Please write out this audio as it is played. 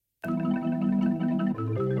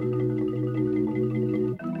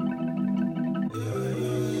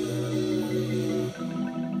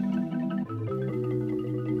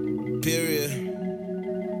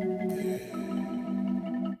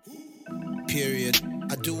period.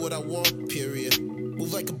 I do what I want, period.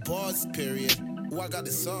 Move like a boss, period. Oh, I got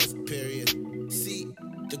the sauce, period. See,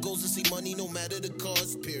 the goals to see money no matter the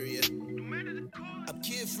cost, period. I'm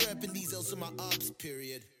kid frapping these L's to my ops,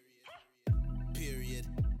 period. Period.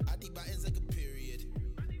 I think my ends like a period.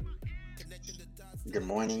 Connecting the dots. Good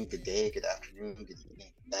morning, good day, good afternoon, good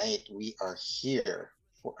evening, good night. We are here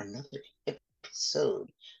for another episode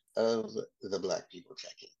of the Black People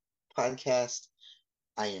Check-In podcast.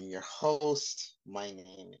 I am your host. My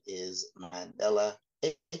name is Mandela,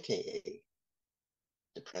 aka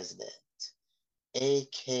the President,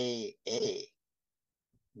 aka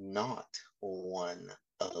not one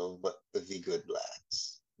of the good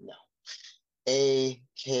blacks. No.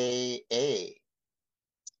 AKA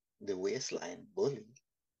the waistline bully,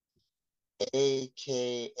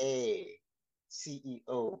 aka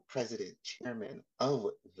CEO, President, Chairman of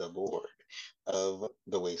the board of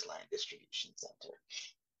the Waistline Distribution Center.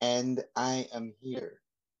 And I am here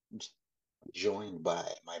joined by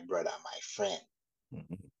my brother, my friend,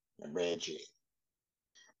 Reggie,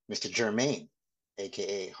 Mr. Jermaine,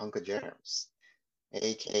 aka Hunk of Germs,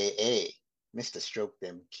 aka Mr. Stroke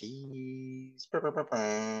Them Keys,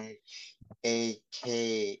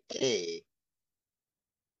 aka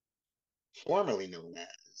formerly known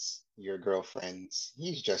as your girlfriend's.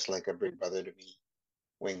 He's just like a big brother to me.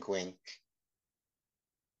 Wink, wink.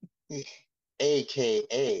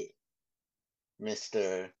 AKA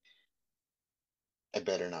Mr. I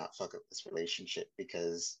better not fuck up this relationship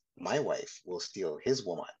because my wife will steal his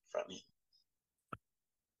woman from me.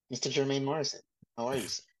 Mr. Jermaine Morrison, how are you,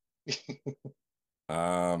 sir?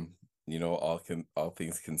 Um, all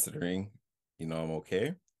things considering, I'm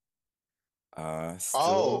okay. Oh,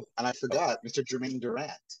 Still, and I oh, forgot, Mr. Jermaine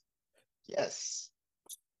Durant. Yes,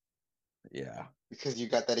 yeah, because you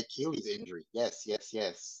got that Achilles injury. Yes, yes,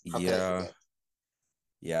 yes. How could I yeah, forget?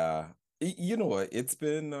 yeah. You know what?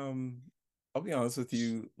 I'll be honest with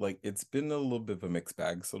you, like it's been a little bit of a mixed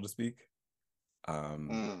bag, so to speak. Um,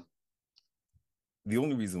 Mm, the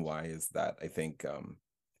only reason why is that I think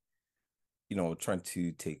trying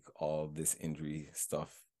to take all this injury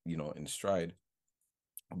stuff, in stride.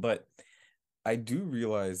 But I do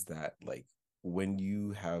realize that like when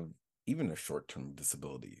you have even a short-term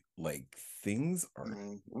disability, like things are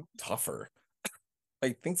mhm. tougher.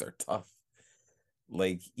 Like things are tough.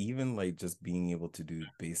 Like even like just being able to do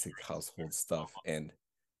basic household stuff and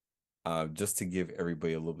just to give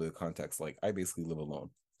everybody a little bit of context, like I basically live alone,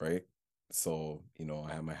 right? So,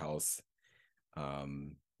 I have my house.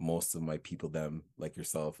 Most of my people, them like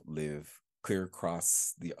yourself, live clear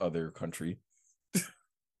across the other country.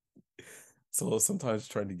 So sometimes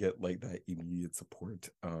trying to get like that immediate support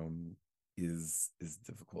is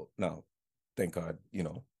difficult. Now, thank God,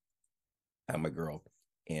 I'm a girl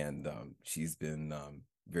and she's been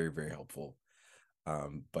very, very helpful.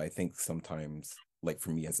 But I think sometimes, like for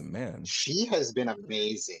me as a man, She has been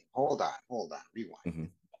amazing. Hold on,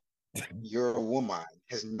 rewind. mhm, Your woman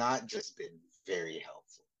has not just been very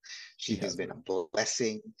helpful. she She has has been a been.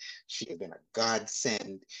 blessing. She has been a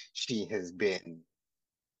godsend. She has been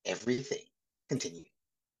everything. Continue.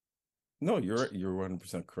 No, you're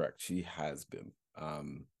 100% correct. She has been.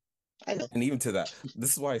 I know. And even to that,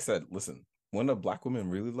 this is why I said, listen, when a black woman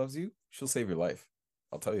really loves you, she'll save your life.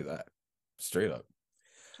 I'll tell you that straight up.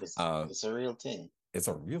 Uh, It's a real thing. it's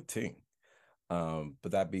a real thing.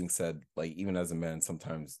 But that being said, like even as a man,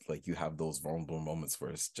 sometimes like you have those vulnerable moments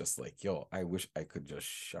where it's just like, yo, I wish I could just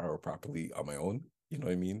shower properly on my own. You know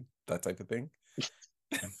what I mean? That type of thing.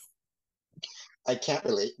 I can't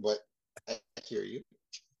relate, but I hear you.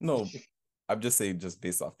 No, I'm just saying just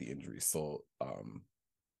based off the injury. So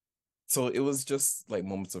it was just like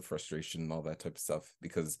moments of frustration and all that type of stuff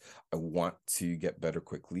because I want to get better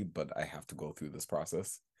quickly, but I have to go through this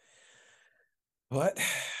process. But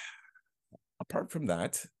apart from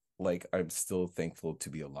that, like I'm still thankful to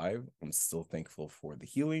be alive. I'm still thankful for the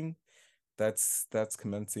healing that's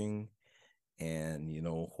commencing. And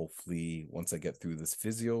hopefully once I get through this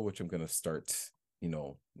physio, which I'm gonna start,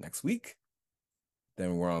 next week,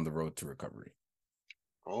 then we're on the road to recovery.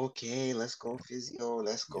 Okay, let's go physio.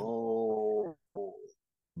 Let's Yeah. go.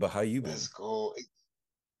 But how you Let's been? go.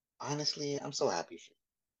 Honestly, I'm so happy for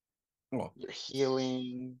you. Well, You're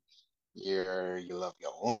healing. You love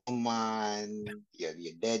your woman. You're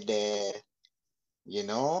dead. You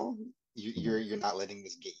know, you're not letting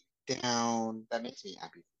this get you down. That makes me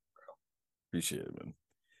happy, bro. appreciate it, man.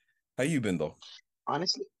 How you been though?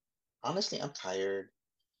 Honestly, honestly, I'm tired.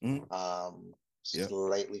 Mm, yeah.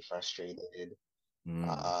 Slightly frustrated. Mm,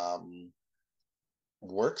 Um,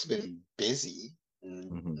 work's been busy.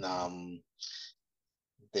 hmm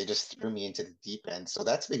They just threw me into the deep end, so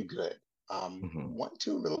that's been good. Mm-hmm. One,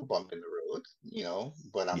 two little bump in the road,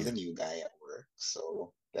 but I'm the Yeah. new guy at work,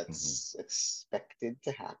 so Mm-hmm. that's expected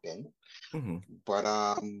to happen. Mm-hmm. But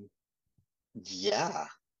yeah,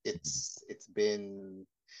 it's been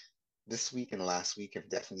this week and last week have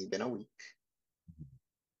definitely been a week.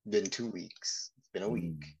 Been 2 weeks. It's been a week.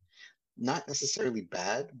 Mm-hmm. Not necessarily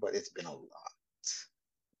bad, but it's been a lot.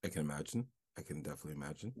 I can imagine. I can definitely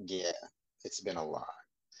imagine. Yeah, it's been a lot.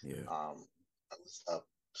 Yeah. I was up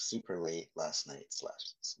super late last night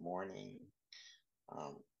slash this morning.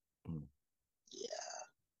 Um, Mm. yeah.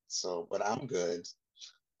 So, but I'm good.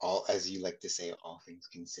 All, as you like to say, all things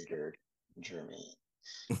considered, Jermaine.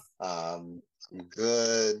 I'm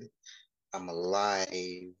good. I'm alive.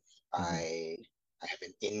 Mm-hmm. I I have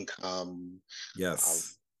an income. Um,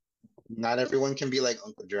 Yes. not everyone can be like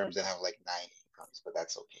Uncle Germs and have like 9 incomes, but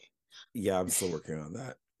that's okay. Yeah, I'm still working on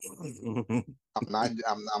that.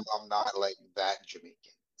 I'm not like that Jamaican.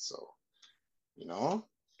 So, you know,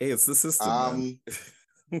 Hey, it's the system, man.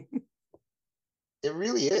 um, it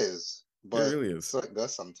really is, It but really is. so it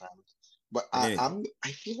does sometimes. But Hey,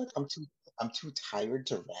 I feel like I'm too tired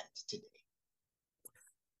to rant today.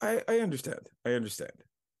 I understand. I understand.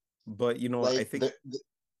 But I Like think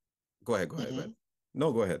go ahead, mhm. man.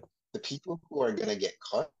 No, go ahead. The people who are gonna get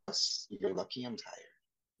cussed, you're lucky I'm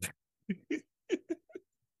tired.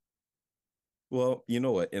 Well, you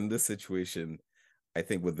know what? In this situation, I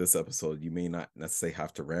think with this episode, you may not necessarily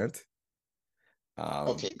have to rant. Um,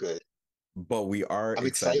 Okay, good. but we are I'm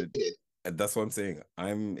excited. excited. And that's what I'm saying.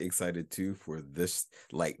 I'm excited too for this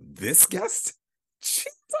guest.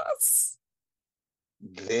 Jesus.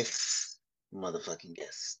 This motherfucking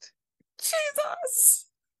guest, Jesus.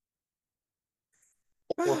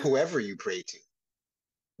 or whoever you pray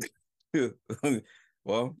to,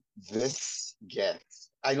 Well, this guest.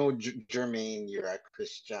 I know, Jermaine, you're a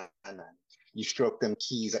Christian and you stroke them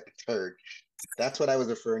keys at the church. That's what I was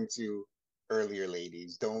referring to earlier,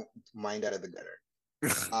 ladies. Don't mind out of the gutter.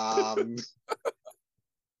 Um,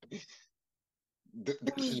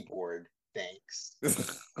 the keyboard. Thanks.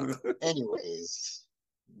 Anyways,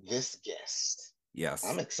 this guest, I'm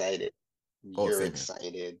yes. excited. Oh, You're same here.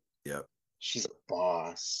 excited. Yep. She's a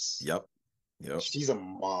boss. Yep. Yep. She's a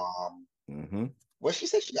mom. Mm-hmm. What she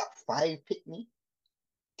said, she got 5 pitney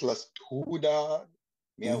plus 2 dog.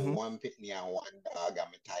 Me have Mm-hmm. 1 pitney and 1 dog.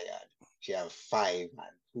 I'm tired. She have 5 and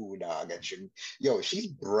 2 dog. Yo, she's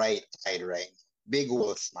bright eyed right now. Big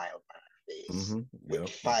old smile on her face Mm-hmm. with Yep.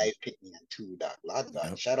 5 pitney and 2 dog. Lord God,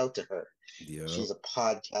 Yep. shout out to her. Yep. She's a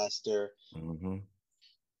podcaster, Mm-hmm.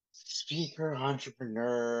 speaker,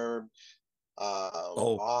 entrepreneur,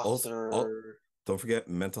 Oh, also, author, don't forget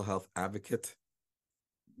mental health advocate.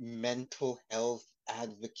 mental health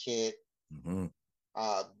advocate, Mm-hmm.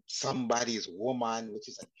 somebody's woman, which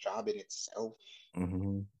is a job in itself.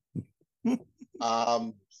 Mm-hmm.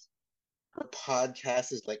 Um, her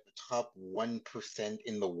podcast is like the top 1%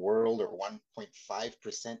 in the world or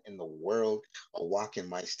 1.5% in the world. A walk in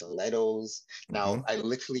my stilettos. Mm-hmm. Now, I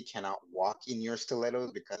literally cannot walk in your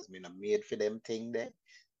stilettos because I'm in a made for them thing there.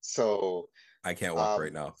 So, I can't walk right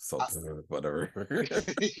um, now, so I, whatever.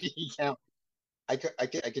 you can't, I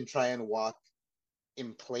can try and walk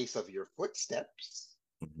in place of your footsteps,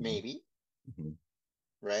 Mm-hmm. maybe, Mm-hmm.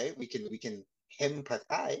 right? We can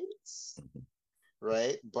empathize, Mm-hmm.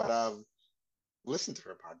 right? But listen to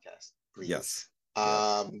her podcast, Yes. please.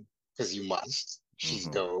 Yep. Because you must. She's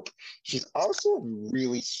Mm-hmm. dope. She's also a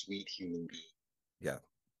really sweet human being. Yeah.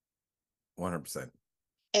 100%.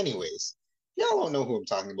 Anyways, y'all don't know who I'm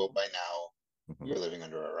talking about by now. Mm-hmm. You're living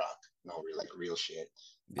under a rock. No, we're like real shit.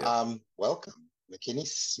 Yep. Welcome, McKinney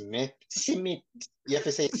Smith. Smith. You have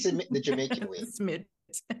to say Smith the Jamaican way. Smith.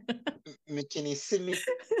 McKinney Smith.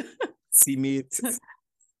 See me.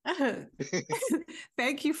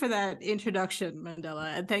 Thank you for that introduction,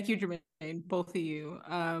 Mandela, and thank you, Jermaine, both of you.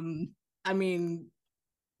 I mean,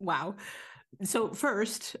 wow. So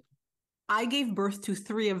first, I gave birth to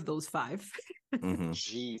 3 of those 5. Mm-hmm.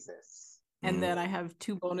 Jesus. And then Mm-hmm. I have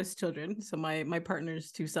 2 bonus children. So my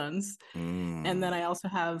partner's 2 sons. And then Mm. I also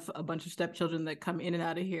have a bunch of stepchildren that come in and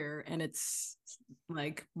out of here. And it's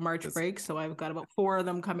like March This, break. So I've got about 4 of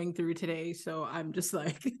them coming through today. So I'm just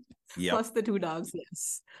like, yep. plus the 2 dogs,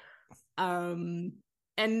 yes. Um,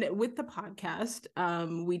 and with the podcast,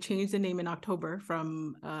 we changed the name in October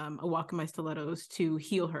from A Walk in My Stilettos to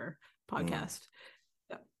Heal Her Mm. podcast.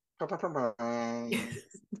 I,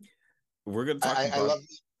 We're gonna talk I about love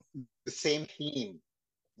the same theme.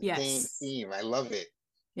 The same Yes. theme. I love it.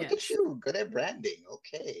 Look at Yes. you, good at branding.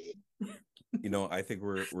 Okay. I think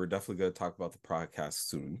we're definitely gonna talk about the podcast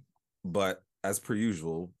soon. But as per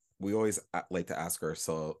usual, we always like to ask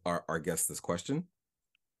our guests this question.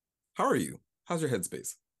 How are you? How's your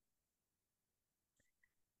headspace?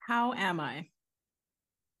 How am I?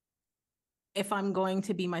 If I'm going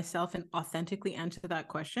to be myself and authentically answer that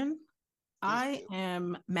question, Please I do.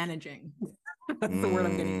 am managing. That's the word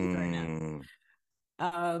I'm going to use right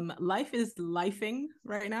now. Life is lifing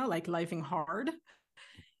right now, like lifing hard.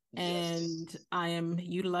 And Yes. I am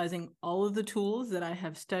utilizing all of the tools that I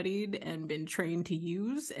have studied and been trained to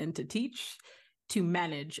use and to teach to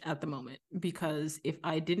manage at the moment. Because if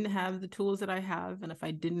I didn't have the tools that I have, and if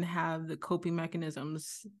I didn't have the coping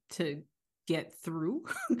mechanisms to get through,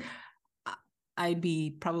 I'd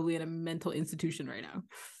be probably in a mental institution right now.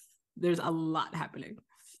 There's a lot happening.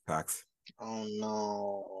 Facts. Oh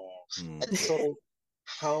no. And Mm. so,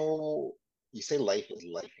 how you say life is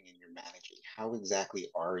lifing and you're managing? How exactly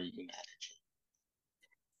are you managing?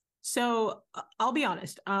 So I'll be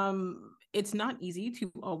honest. It's not easy to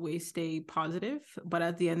always stay positive, but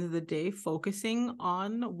at the end of the day, focusing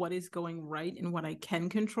on what is going right and what I can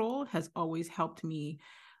control has always helped me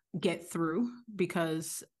get through,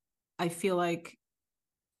 because I feel like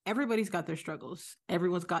everybody's got their struggles.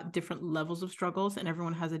 Everyone's got different levels of struggles, and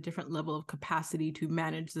everyone has a different level of capacity to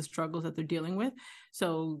manage the struggles that they're dealing with.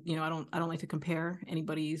 So, I don't like to compare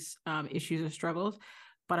anybody's issues or struggles,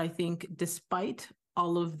 but I think despite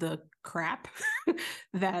all of the crap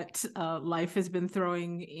that life has been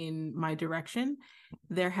throwing in my direction,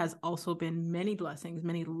 there has also been many blessings,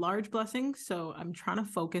 many large blessings. So I'm trying to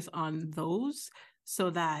focus on those so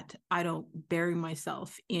that I don't bury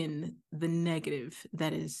myself in the negative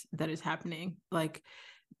that is happening. Like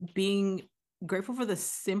being grateful for the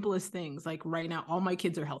simplest things. Like right now, all my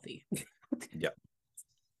kids are healthy. Yeah.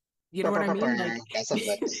 You know what I mean? Like That's a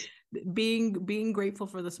blessing. being grateful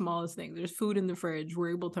for the smallest thing. There's food in the fridge.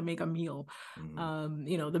 We're able to make a meal.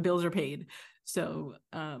 The bills are paid. So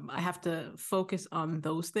I have to focus on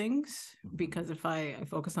those things, because if I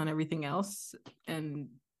focus on everything else, and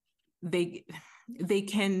they they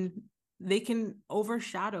can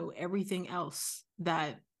overshadow everything else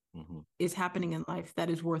that is happening in life that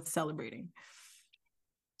is worth celebrating.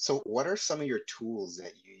 So, what are some of your tools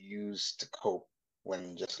that you use to cope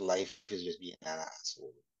when just life is just being an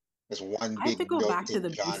asshole? There's one I have to big go back to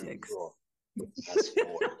melted the John basics. Bull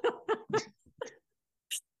asshole.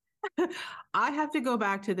 I have to go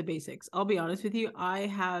back to the basics. I'll be honest with you. I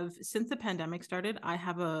have, since the pandemic started, I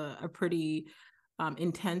have a pretty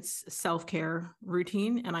intense self-care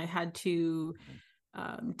routine, and I had to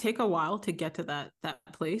take a while to get to that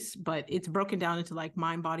place, but it's broken down into like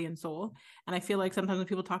mind, body, and soul. And I feel like sometimes when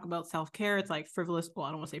people talk about self-care, it's like frivolous. Well,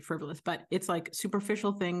 I don't want to say frivolous, but it's like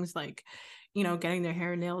superficial things like, getting their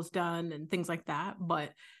hair and nails done and things like that.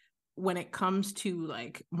 But when it comes to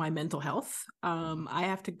like my mental health, I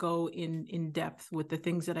have to go in depth with the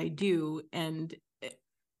things that I do, and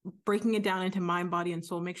breaking it down into mind, body, and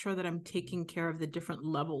soul, make sure that I'm taking care of the different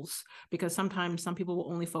levels, because sometimes some people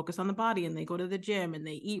will only focus on the body and they go to the gym and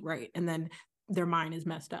they eat right, and then their mind is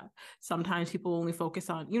messed up. Sometimes people only focus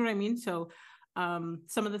on, you know what I mean? So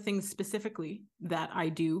some of the things specifically that I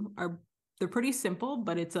do are, they're pretty simple,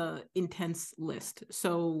 but it's a intense list.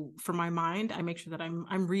 So for my mind, I make sure that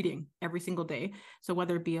I'm reading every single day. So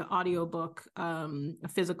whether it be an audio book, a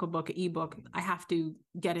physical book, an ebook, I have to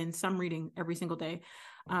get in some reading every single day.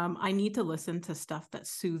 I need to listen to stuff that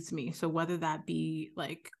soothes me. So whether that be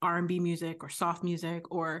like R&B music or soft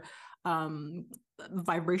music or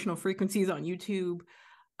vibrational frequencies on YouTube,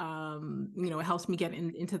 it helps me get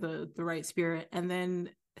into the right spirit. And then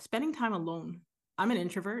spending time alone. I'm an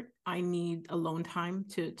introvert. I need alone time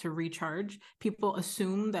to recharge. People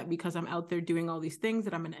assume that because I'm out there doing all these things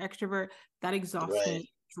that I'm an extrovert. That exhausts Right. me,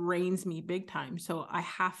 drains me big time. So I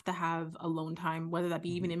have to have alone time, whether that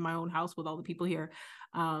be even in my own house with all the people here.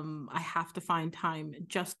 I have to find time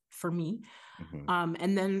just for me.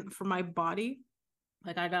 And then for my body,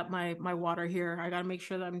 like I got my water here. I got to make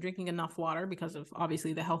sure that I'm drinking enough water because of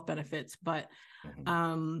obviously the health benefits, but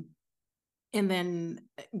and then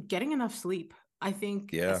getting enough sleep. I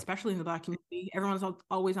think, Yeah. especially in the Black community, everyone's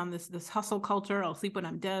always on this hustle culture. I'll sleep when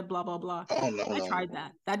I'm dead, blah blah blah. Oh no, I no, tried no.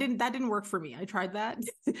 that. That didn't work for me. I tried that.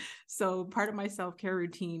 So part of my self-care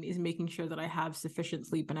routine is making sure that I have sufficient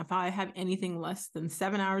sleep. And if I have anything less than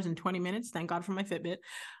 7 hours and 20 minutes, thank God for my Fitbit.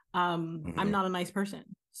 I'm not a nice person.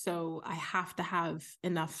 So I have to have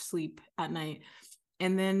enough sleep at night.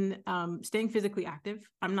 And then staying physically active.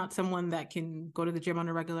 I'm not someone that can go to the gym on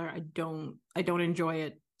a regular. I don't enjoy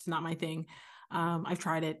it. It's not my thing. I've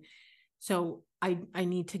tried it. So I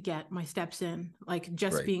need to get my steps in, like Right.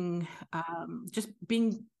 just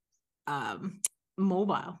being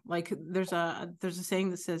mobile. Like there's a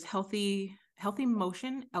saying that says healthy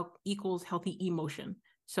motion equals healthy emotion.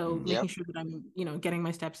 So Mhm. making sure that I'm, getting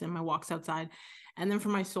my steps in, my walks outside. And then for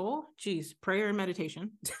my soul, geez, prayer and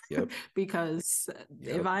meditation. Yep. Because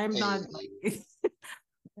if Yep. I'm not Hey, like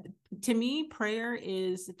to me, prayer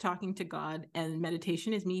is talking to God and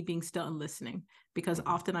meditation is me being still and listening. Because Mhm.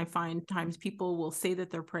 often I find times people will say that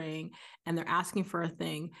they're praying and they're asking for a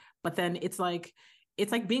thing, but then it's like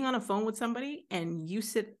being on a phone with somebody and you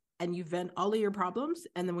sit and you vent all of your problems,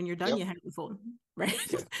 and then when you're done, yep, you hang up the phone, right?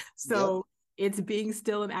 Yeah. yep. So it's being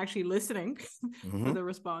still and actually listening for Hmm. the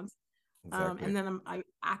response. Exactly. And then I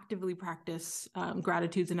actively practice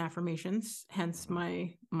gratitudes and affirmations, hence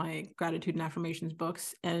Mhm. my gratitude and affirmations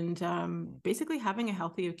books, and basically having a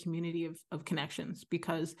healthy community of connections.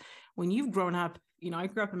 Because when you've grown up, I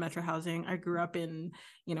grew up in metro housing. I grew up in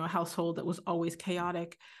a household that was always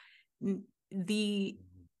chaotic. The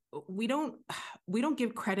we don't we don't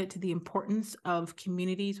give credit to the importance of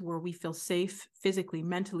communities where we feel safe physically,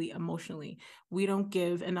 mentally, emotionally. We don't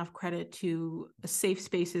give enough credit to safe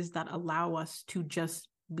spaces that allow us to just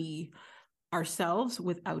be ourselves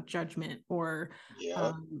without judgment or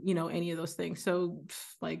Yep. any of those things. So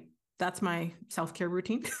like that's my self-care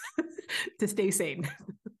routine to stay sane.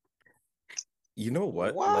 You know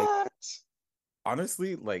what? Like, What?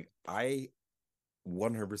 honestly, like, I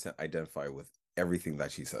 100% identify with everything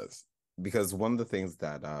that she says, because one of the things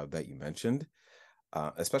that you mentioned,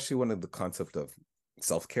 especially one of the concept of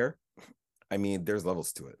self-care, I mean, there's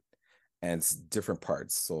levels to it and it's different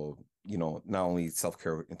parts. So, not only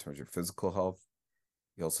self-care in terms of your physical health,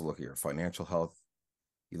 you also look at your financial health.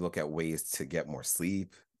 You look at ways to get more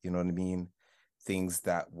sleep, you know what I mean? Things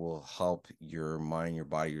that will help your mind, your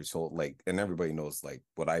body, your soul. Like, and everybody knows like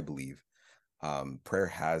what I believe. Prayer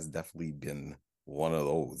has definitely been one of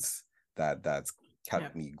those that's Yeah.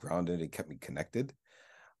 kept me grounded and kept me connected.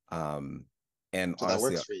 Um, and So that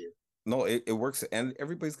honestly, works for you, no, it works, and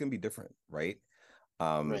everybody's gonna be different, right?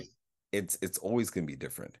 Um, right? it's always gonna be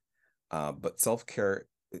different. But self-care,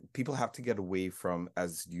 people have to get away from,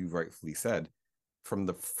 as you rightfully said, from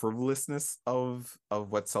the frivolousness of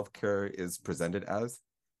what self-care is presented as.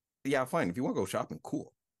 Yeah, fine. If you want to go shopping,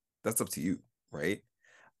 cool. That's up to you, right?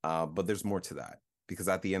 But there's more to that, because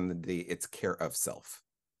at the end of the day, it's care of self,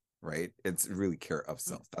 right? It's really care of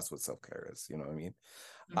self. That's what self-care is. You know what I mean?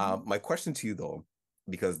 Mm-hmm. My question to you though,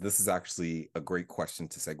 because this is actually a great question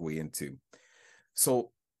to segue into.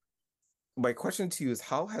 So my question to you is,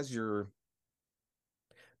 how has your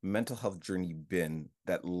mental health journey been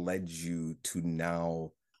that led you to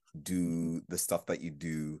now do the stuff that you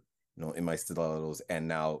do, in my stilettos, and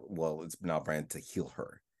now, well, it's now branded to Heal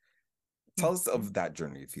Her. Tell us Mm-hmm. of that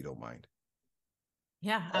journey if you don't mind.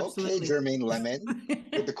 Yeah, Okay, absolutely. Jermaine Lemon,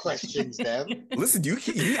 with the questions, Dev. Listen,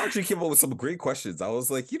 you actually came up with some great questions. I was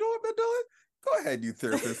like, you know what, Mandela? Go ahead, you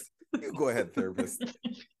therapist. You go ahead, therapist.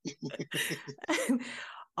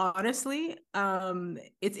 Honestly,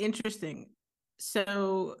 it's interesting.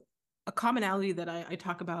 So a commonality that I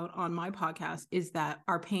talk about on my podcast is that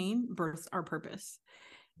our pain births our purpose.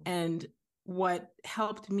 And what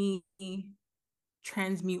helped me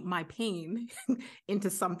transmute my pain into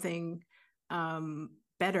something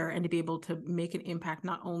better, and to be able to make an impact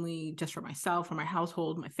not only just for myself or my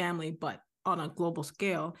household, my family, but on a global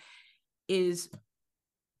scale, is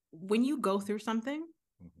when you go through something,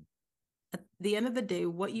 Mhm. at the end of the day,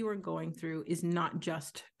 what you are going through is not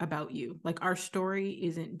just about you. Like our story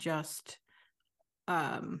isn't just,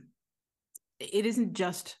 um, it isn't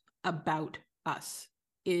just about us.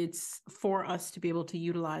 It's for us to be able to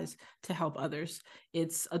utilize to help others.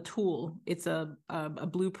 It's a tool. It's a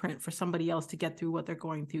blueprint for somebody else to get through what they're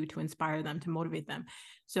going through, to inspire them, to motivate them.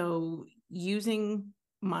 So using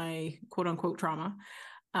my quote unquote trauma,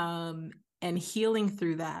 um, and healing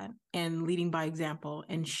through that and leading by example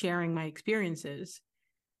and sharing my experiences.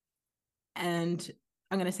 And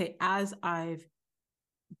I'm going to say, as I've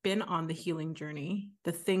been on the healing journey,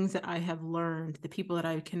 the things that I have learned, the people that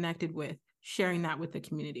I've connected with, sharing that with the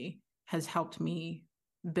community has helped me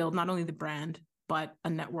build not only the brand, but a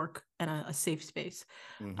network and a safe space.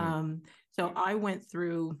 Mhm. So I went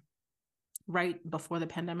through, right before the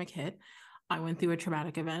pandemic hit, I went through a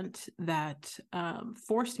traumatic event that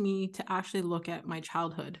forced me to actually look at my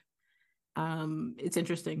childhood. It's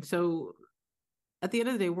interesting. So at the end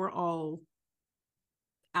of the day, we're all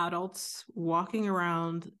adults walking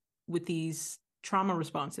around with these trauma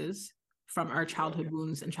responses from our Yep. childhood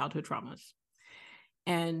wounds and childhood traumas.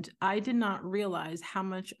 And I did not realize how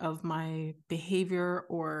much of my behavior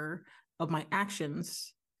or of my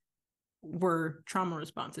actions were trauma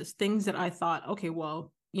responses, things that I thought, okay,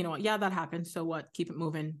 well, yeah, that happened. So what? Keep it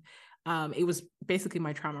moving. It was basically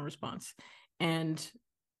my trauma response. And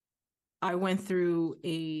I went through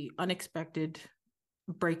a unexpected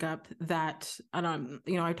breakup that, I don't,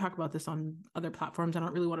 I talk about this on other platforms. I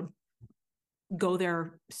don't really want to go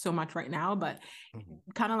there so much right now, but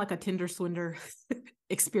kind of like a Tinder swindler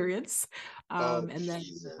experience. And then,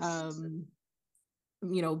 Jesus.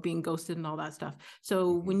 being ghosted and all that stuff.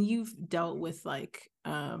 So when you've dealt with like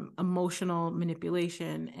emotional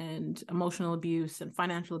manipulation and emotional abuse and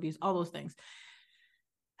financial abuse, all those things,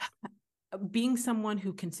 being someone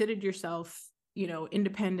who considered yourself,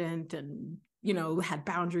 independent and, had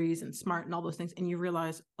boundaries and smart and all those things, and you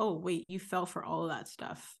realize, oh, wait, you fell for all of that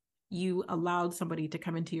stuff. You allowed somebody to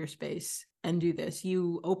come into your space and do this.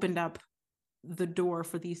 You opened up the door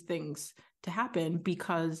for these things to happen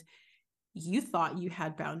because you thought you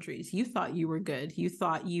had boundaries. You thought you were good. You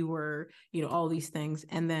thought you were, all these things.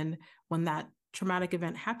 And then when that traumatic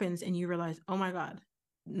event happens and you realize, oh my God,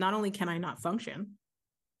 not only can I not function,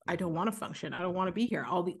 I don't want to function. I don't want to be here.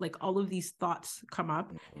 All of these thoughts come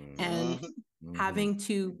up, and having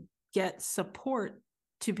to get support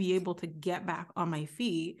to be able to get back on my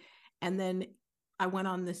feet. And then I went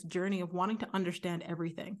on this journey of wanting to understand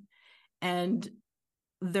everything. And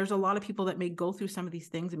there's a lot of people that may go through some of these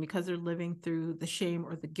things, and because they're living through the shame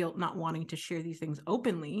or the guilt, not wanting to share these things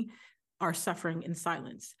openly, are suffering in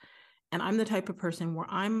silence. And I'm the type of person where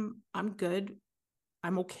I'm good.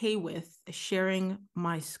 I'm okay with sharing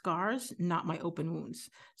my scars, not my open wounds.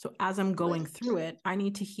 So as I'm going through it, I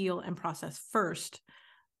need to heal and process first,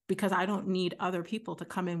 because I don't need other people to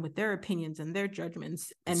come in with their opinions and their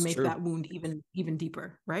judgments and make that wound even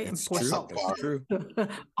deeper, right? It's and pour salt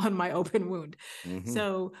on my open wound.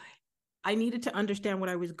 So I needed to understand what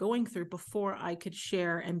I was going through before I could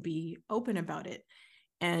share and be open about it.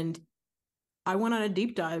 And I went on a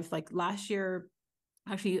deep dive like last year.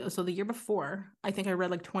 Actually, so the year before, I think I read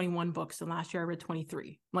like 21 books, and last year I read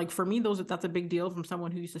 23. Like for me, that's a big deal from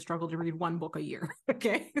someone who used to struggle to read one book a year.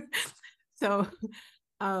 Okay. So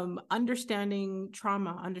understanding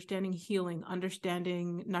trauma, understanding healing,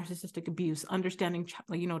 understanding narcissistic abuse, understanding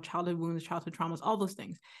childhood wounds, childhood traumas, all those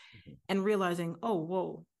things, and realizing, oh,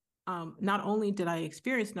 whoa, not only did I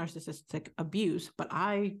experience narcissistic abuse, but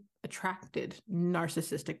I attracted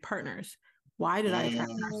narcissistic partners. Why did I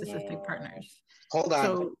attract narcissistic partners? Hold on,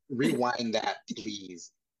 so, rewind that,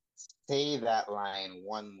 please. Say that line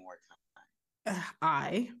one more time.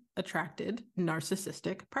 I attracted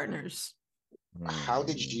narcissistic partners. How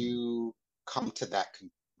did you come to that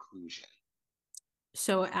conclusion?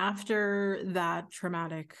 So after that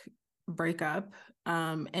traumatic breakup,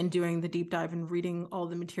 and doing the deep dive and reading all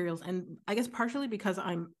the materials, and I guess partially because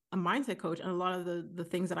I'm a mindset coach, and a lot of the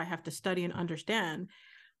things that I have to study and understand,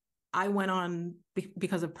 I went on,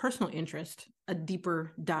 because of personal interest, a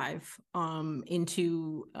deeper dive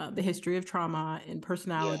into the history of trauma and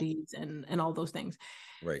personalities and all those things.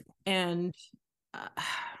 Right. And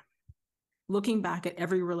looking back at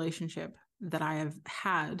every relationship that I have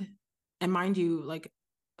had, and mind you, like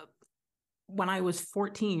when I was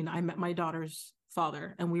 14, I met my daughter's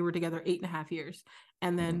father, and we were together 8.5 years.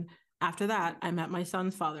 And then after that, I met my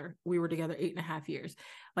son's father. We were together 8.5 years.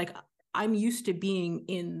 Like I'm used to being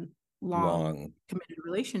in long committed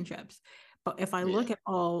relationships. But if I look at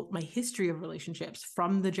all my history of relationships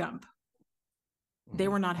from the jump, they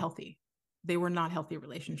were not healthy. They were not healthy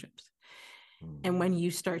relationships. And when you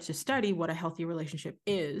start to study what a healthy relationship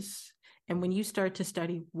is, and when you start to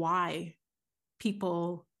study why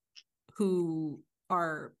people who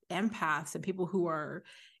are empaths and people who are,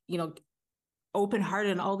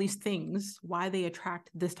 open-hearted and all these things, why they attract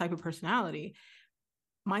this type of personality,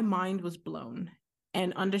 my mind was blown.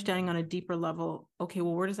 And understanding on a deeper level, okay,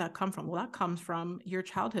 well, where does that come from? Well, that comes from your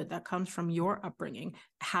childhood. That comes from your upbringing,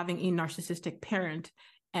 having a narcissistic parent.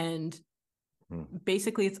 And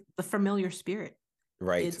basically, it's the familiar spirit.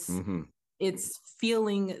 Right. It's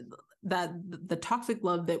feeling that the toxic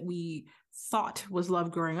love that we thought was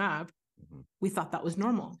love growing up, we thought that was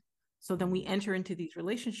normal. So then we enter into these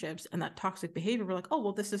relationships, and that toxic behavior, we're like, oh,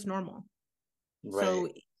 well, this is normal. Right. So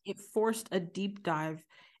it forced a deep dive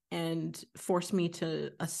and forced me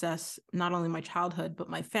to assess not only my childhood, but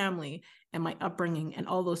my family and my upbringing and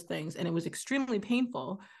all those things. And it was extremely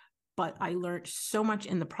painful, but I learned so much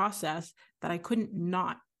in the process that I couldn't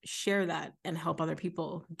not share that and help other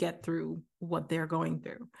people get through what they're going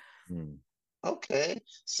through. Okay.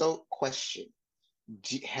 So question,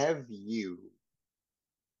 have you,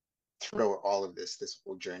 through all of this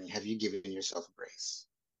whole journey, have you given yourself grace?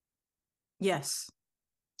 Yes.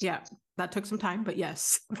 Yeah, that took some time, but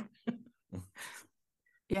yes.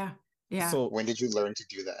 Yeah. So when did you learn to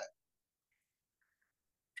do that?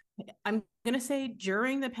 I'm going to say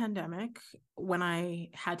during the pandemic, when I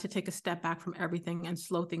had to take a step back from everything and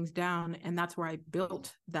slow things down. And that's where I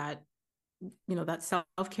built that that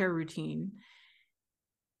self-care routine,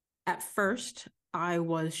 at first I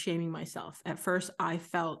was shaming myself. At first I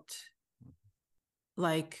felt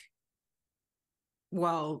like,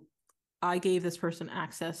 well, I gave this person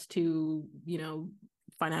access to,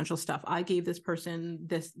 financial stuff. I gave this person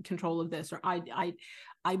this control of this, or I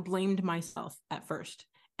blamed myself at first.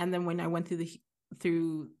 And then when I went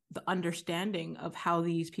through the understanding of how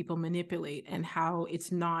these people manipulate and how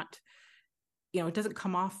it's not, it doesn't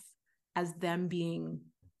come off as them being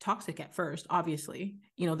toxic at first, obviously.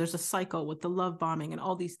 There's a cycle with the love bombing and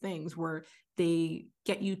all these things where they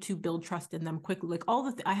get you to build trust in them quickly. Like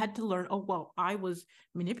I had to learn, oh, well, I was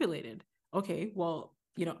manipulated. Okay, well,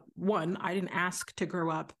 one, I didn't ask to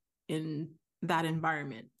grow up in that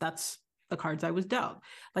environment. That's the cards I was dealt.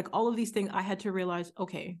 Like all of these things, I had to realize,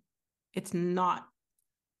 okay, it's not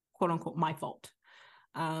quote unquote my fault.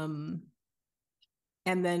 And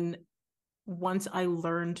then once I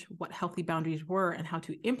learned what healthy boundaries were and how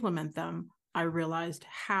to implement them, I realized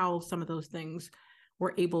how some of those things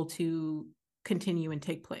were able to continue and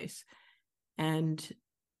take place. And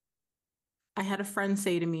I had a friend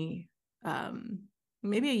say to me,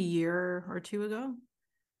 maybe a year or two ago,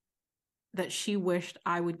 that she wished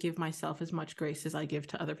I would give myself as much grace as I give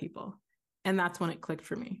to other people. And that's when it clicked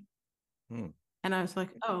for me. And I was like,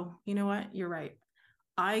 oh, you know what? You're right.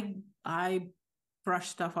 I brush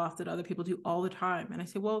stuff off that other people do all the time. And I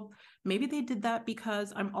say, well, maybe they did that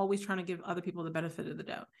because I'm always trying to give other people the benefit of the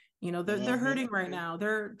doubt. They're hurting right now.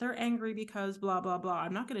 They're angry because blah, blah, blah.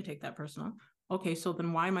 I'm not going to take that personal. Okay, so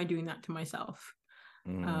then why am I doing that to myself?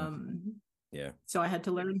 Yeah. So I had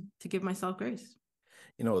to learn to give myself grace.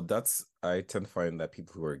 I tend to find that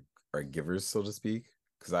people who are givers, so to speak,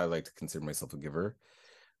 because I like to consider myself a giver,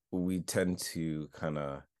 we tend to kind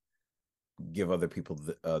of give other people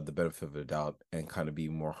the benefit of the doubt and kind of be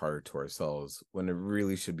more harder to ourselves when it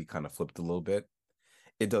really should be kind of flipped a little bit.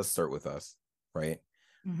 It does start with us, right?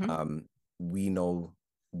 We know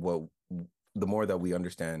the more that we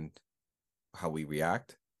understand how we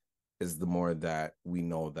react is the more that we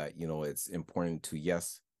know that, it's important to,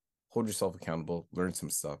 yes, hold yourself accountable, learn some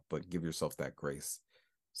stuff, but give yourself that grace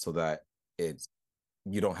so that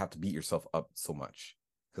you don't have to beat yourself up so much,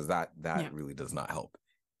 because that really does not help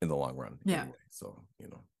in the long run. Yeah. Anyway. So.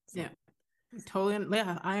 Yeah. Totally.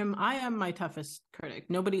 Yeah. I am my toughest critic.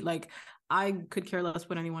 Nobody, like, I could care less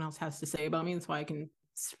what anyone else has to say about me. That's why I can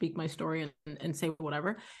speak my story and say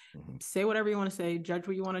whatever. Say whatever you want to say, judge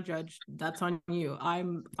what you want to judge. That's on you.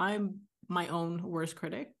 I'm my own worst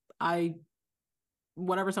critic.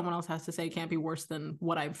 Whatever someone else has to say can't be worse than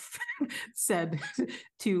what I've said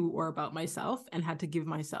to or about myself and had to give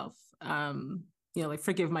myself,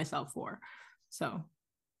 forgive myself for. So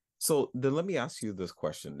then let me ask you this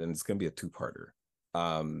question, and it's going to be a two-parter.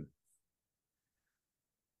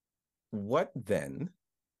 What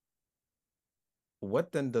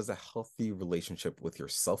then does a healthy relationship with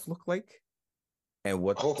yourself look like? And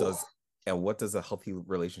what does a healthy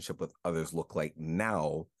relationship with others look like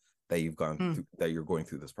now that you've gone through, that you're going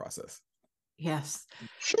through this process? Yes.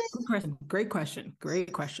 Great question.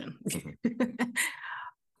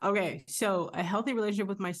 Okay, so a healthy relationship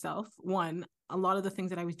with myself. One, a lot of the things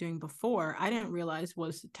that I was doing before, I didn't realize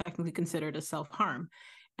was technically considered as self-harm.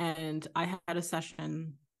 And I had a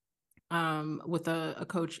session with a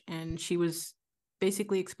coach, and she was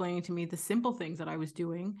basically explaining to me the simple things that I was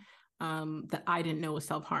doing that I didn't know was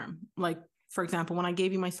self-harm. Like, for example, when I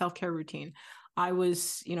gave you my self-care routine, I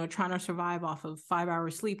was, trying to survive off of 5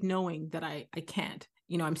 hours sleep, knowing that I can't.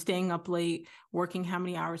 I'm staying up late, working how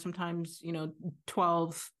many hours, sometimes,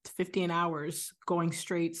 12 to 15 hours, going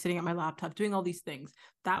straight, sitting at my laptop, doing all these things.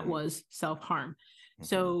 That was self-harm.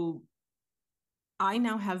 So I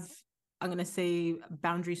now have, I'm going to say,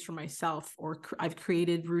 boundaries for myself, or I've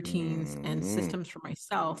created routines and systems for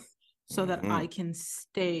myself so that I can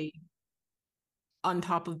stay on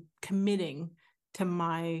top of committing to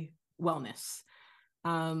my wellness.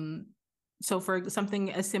 So for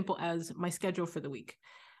something as simple as my schedule for the week,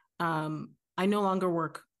 I no longer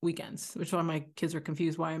work weekends, which is why my kids are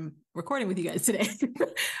confused why I'm recording with you guys today.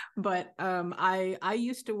 But I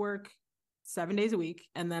used to work 7 days a week,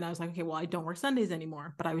 and then I was like, okay, well, I don't work Sundays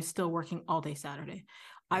anymore, but I was still working all day Saturday.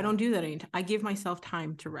 I don't do that anymore. I give myself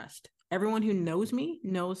time to rest. Everyone who knows me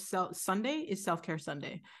knows Sunday is self-care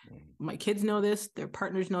Sunday. My kids know this, their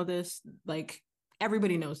partners know this, like,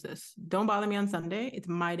 everybody knows this. Don't bother me on Sunday. It's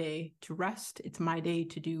my day to rest. It's my day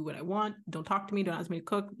to do what I want. Don't talk to me. Don't ask me to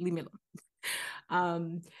cook. Leave me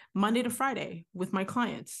alone. Monday to Friday with my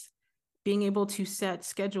clients, being able to set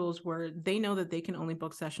schedules where they know that they can only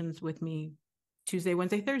book sessions with me Tuesday,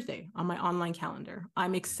 Wednesday, Thursday on my online calendar.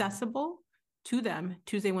 I'm accessible to them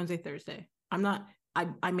Tuesday, Wednesday, Thursday.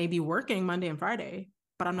 I may be working Monday and Friday,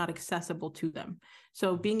 but I'm not accessible to them.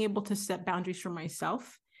 So being able to set boundaries for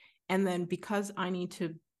myself, and then because I need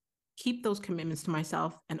to keep those commitments to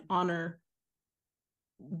myself and honor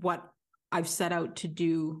what I've set out to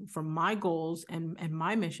do for my goals and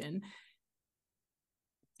my mission,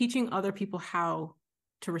 teaching other people how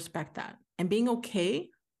to respect that and being okay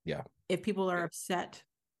if people are upset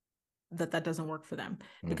that doesn't work for them.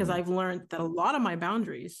 Because I've learned that a lot of my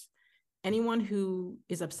boundaries, anyone who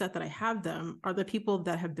is upset that I have them are the people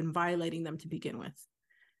that have been violating them to begin with.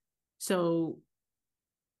 So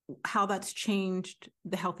how that's changed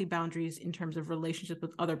the healthy boundaries in terms of relationships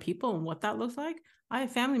with other people and what that looks like. I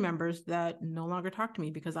have family members that no longer talk to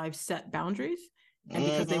me because I've set boundaries, and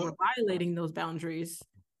because they were violating those boundaries,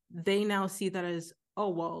 they now see that as, oh,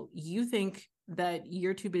 well, you think that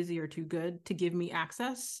you're too busy or too good to give me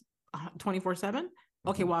access 24/7.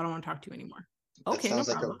 Okay, well, I don't want to talk to you anymore. That Okay, sounds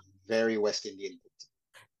no like problem. a very West Indian.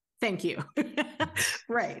 Thank you.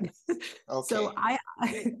 Right. Okay. So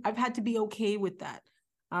I've had to be okay with that.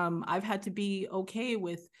 I've had to be okay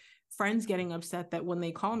with friends getting upset that when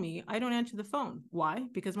they call me, I don't answer the phone. Why?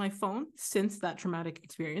 Because my phone, since that traumatic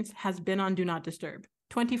experience, has been on Do Not Disturb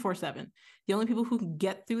 24/7. The only people who can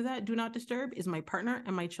get through that Do Not Disturb is my partner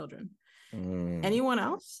and my children. Anyone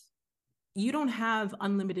else, you don't have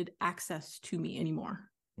unlimited access to me anymore.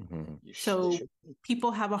 So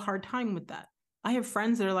people have a hard time with that. I have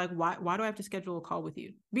friends that are like, why do I have to schedule a call with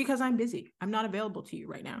you? Because I'm busy. I'm not available to you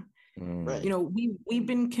right now. Right. You know, we've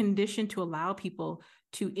been conditioned to allow people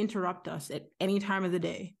to interrupt us at any time of the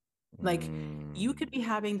day. Like, you could be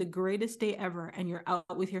having the greatest day ever and you're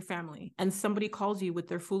out with your family and somebody calls you with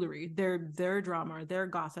their foolery, their drama, or their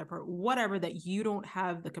gossip, or whatever that you don't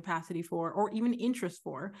have the capacity for or even interest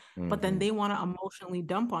for, but then they want to emotionally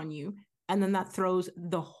dump on you. And then that throws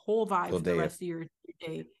the whole vibe for the rest of your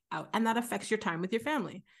day out. And that affects your time with your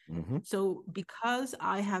family. So because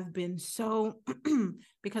I've been so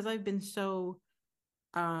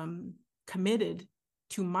committed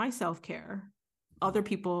to my self-care, other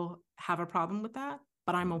people have a problem with that,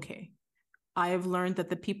 but I'm okay. I have learned that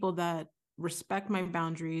the people that respect my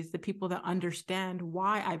boundaries, the people that understand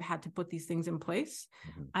why I've had to put these things in place,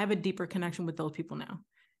 I have a deeper connection with those people now.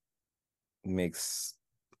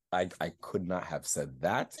 I could not have said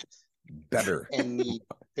that better. Any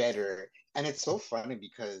better. And it's so funny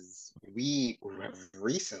because we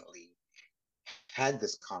recently had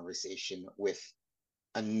this conversation with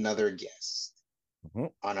another guest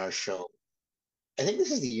on our show. I think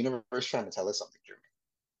this is the universe trying to tell us something,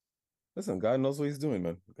 Jermaine. Listen, God knows what he's doing,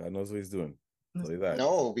 man. God knows what he's doing. I'll tell you that.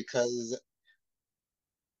 No, because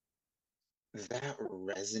that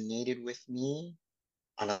resonated with me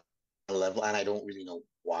on a level, and I don't really know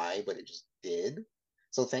why, but it just did.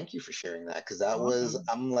 So thank you for sharing that, because that was,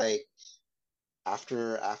 I'm like,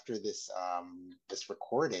 after this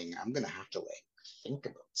recording, I'm gonna have to like think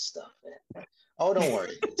about stuff. Oh, don't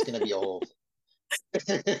worry, it's gonna be a whole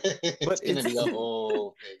it's gonna be a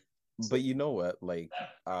whole thing. But you know what, like,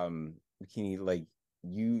 Makini, like,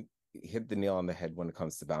 you hit the nail on the head when it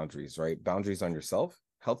comes to boundaries, right? Boundaries on yourself,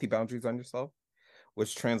 healthy boundaries on yourself,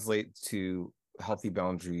 which translate to healthy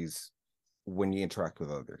boundaries when you interact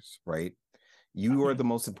with others, right? You are the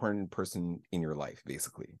most important person in your life,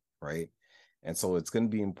 basically, right? And so it's going to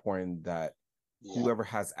be important that whoever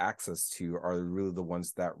has access to are really the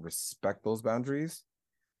ones that respect those boundaries.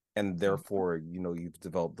 And therefore, you know, you've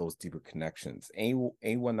developed those deeper connections.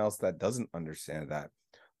 Anyone else that doesn't understand that,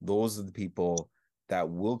 those are the people that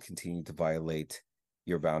will continue to violate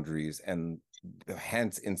your boundaries and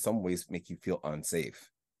hence in some ways make you feel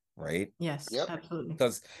unsafe, right? Yes, absolutely.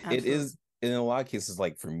 Because it is, in a lot of cases,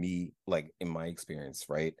 like for me, like in my experience,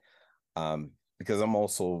 right? Because I'm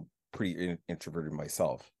also pretty introverted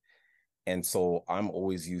myself. And so I'm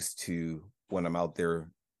always used to, when I'm out there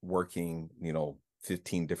working, you know,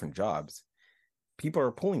 15 different jobs, people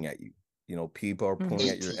are pulling at you. You know, people are pulling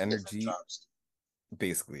at your energy,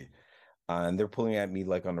 basically. And they're pulling at me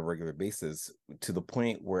like on a regular basis, to the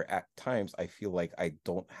point where at times I feel like I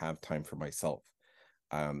don't have time for myself.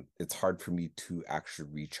 It's hard for me to actually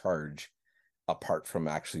recharge apart from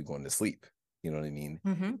actually going to sleep. You know what I mean?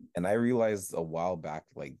 And I realized a while back,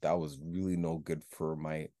 like, that was really no good for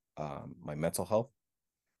my my mental health,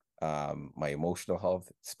 my emotional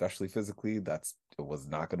health, especially physically. It was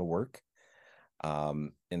not going to work.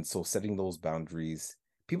 And so setting those boundaries,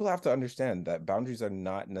 people have to understand that boundaries are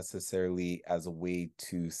not necessarily as a way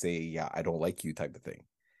to say, yeah, I don't like you type of thing.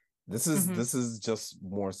 This is just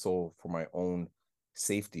more so for my own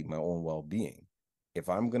safety, my own well-being. If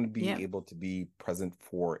I'm going to be Yeah, able to be present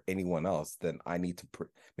for anyone else, then I need to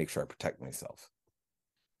make sure I protect myself.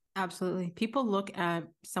 absolutely. People look at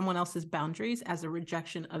someone else's boundaries as a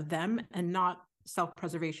rejection of them and not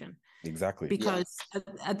self-preservation. Exactly. Because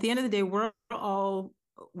at the end of the day, we're all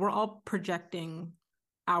projecting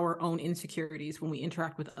our own insecurities when we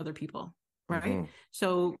interact with other people, right?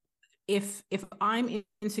 So if I'm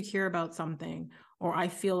insecure about something, or I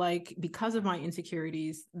feel like because of my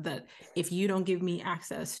insecurities that if you don't give me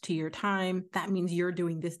access to your time, that means you're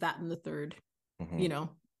doing this, that, and the third, you know,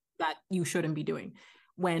 that you shouldn't be doing.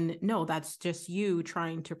 When no, that's just you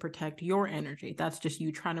trying to protect your energy. That's just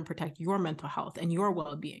you trying to protect your mental health and your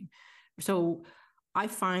well-being. So I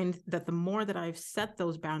find that the more that I've set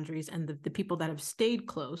those boundaries and the people that have stayed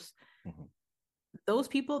close, those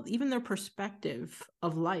people, even their perspective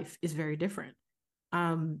of life is very different.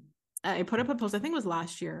 I put up a post, I think it was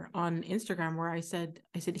last year on Instagram, where I said,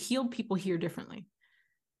 healed people hear differently.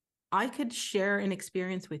 I could share an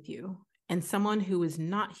experience with you, and someone who is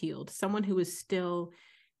not healed, someone who is still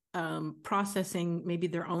processing maybe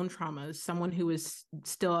their own traumas, someone who is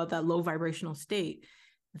still at that low vibrational state,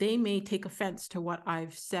 they may take offense to what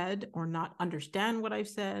I've said, or not understand what I've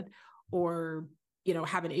said, or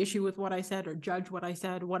have an issue with what I said, or judge what I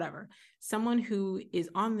said, whatever. Someone who is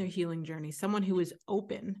on their healing journey, someone who is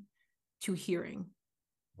open to hearing,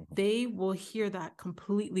 they will hear that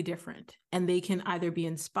completely different, and they can either be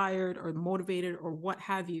inspired or motivated or what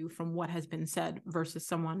have you from what has been said versus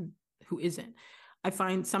someone who isn't. I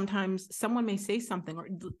find sometimes someone may say something, or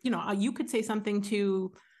you could say something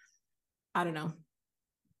to, I don't know,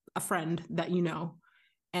 a friend that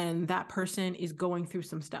and that person is going through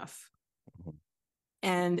some stuff,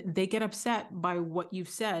 and they get upset by what you've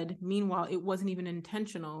said. Meanwhile, it wasn't even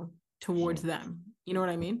intentional towards them. You know what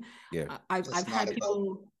I mean? Yeah. I've had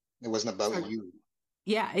people. It wasn't about you.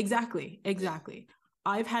 Yeah, exactly. Yeah.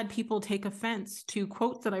 I've had people take offense to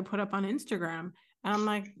quotes that I put up on Instagram, and I'm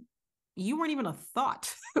like, you weren't even a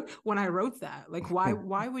thought when I wrote that. Like,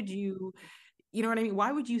 why would you, you know what I mean?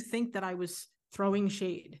 Why would you think that I was throwing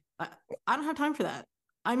shade? I don't have time for that.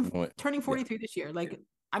 I'm turning 43 this year. Like,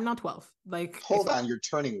 I'm not 12. Like, hold on, you're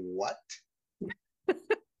turning what?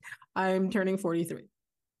 I'm turning 43.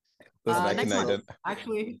 Listen, I next can month,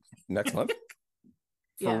 actually. Next month?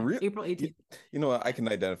 For real? April 18th. You know what? I can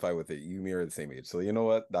identify with it. You mirror the same age. So you know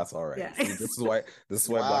what? That's all right. Yeah. See, this is why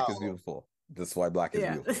Black is beautiful. This is why Black is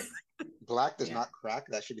beautiful. Black does not crack.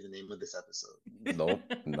 That should be the name of this episode. Nope,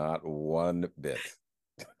 not one bit.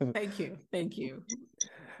 Thank you.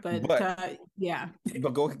 But yeah.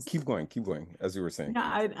 But keep going, as you were saying.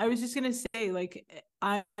 Yeah, I was just gonna say, like,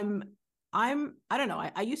 I don't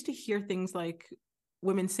know. I used to hear things like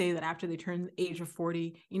women say that after they turn the age of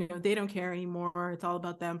 40, they don't care anymore. It's all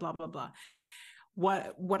about them, blah, blah, blah.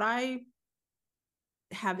 What I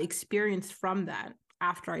have experienced from that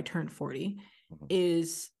after I turned 40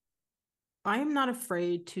 is I am not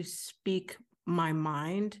afraid to speak my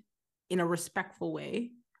mind in a respectful way.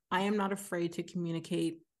 I am not afraid to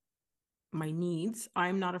communicate my needs.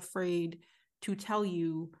 I'm not afraid to tell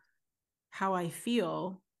you how I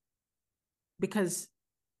feel, because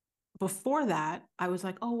before that, I was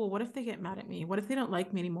like, oh, well, what if they get mad at me? What if they don't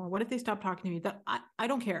like me anymore? What if they stop talking to me? That I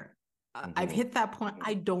don't care. I've hit that point.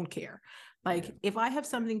 I don't care. Like, if I have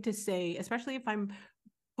something to say, especially if I'm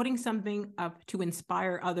putting something up to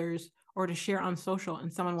inspire others or to share on social,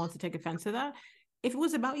 and someone wants to take offense to that, if it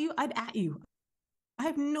was about you, I'd at you. I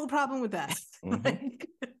have no problem with that. Like,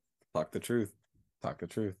 talk the truth. Talk the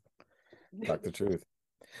truth. Hot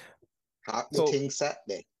the King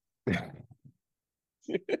Saturday.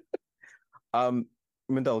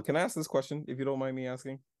 Mandela, can I ask this question if you don't mind me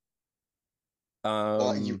asking?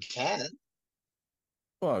 Well, you can.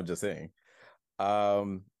 Well, I'm just saying. I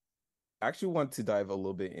actually want to dive a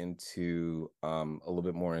little bit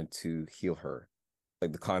more into Heal Her,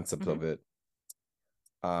 like the concept of it.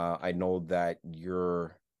 I know that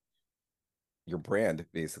your brand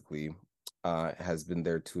basically has been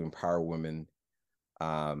there to empower women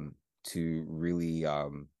to really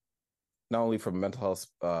not only from a mental health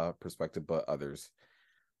perspective, but others.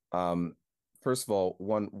 First of all,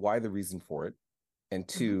 one, why the reason for it? And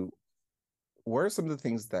two, what are some of the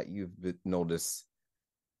things that you've noticed,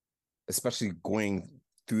 especially going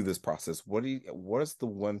through this process? What is the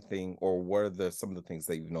one thing, or what are some of the things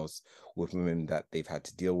that you've noticed with women that they've had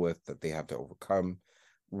to deal with, that they have to overcome?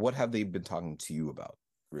 What have they been talking to you about,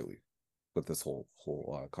 really, with this whole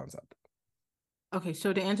concept? Okay,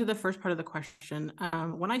 so to answer the first part of the question,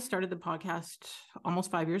 when I started the podcast almost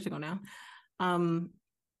 5 years ago now,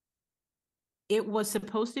 it was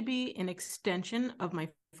supposed to be an extension of my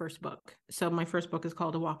first book. So my first book is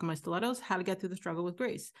called A Walk in My Stilettos, How to Get Through the Struggle with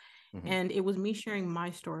Grace. And it was me sharing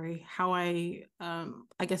my story, how I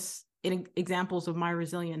guess in examples of my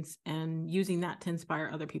resilience and using that to inspire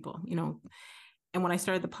other people, you know. And when I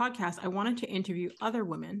started the podcast, I wanted to interview other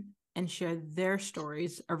women and share their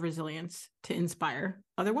stories of resilience to inspire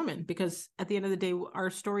other women, because at the end of the day, our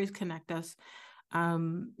stories connect us.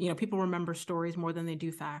 You know, people remember stories more than they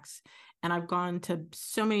do facts. And I've gone to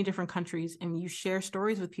so many different countries, and you share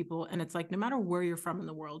stories with people, and it's like, no matter where you're from in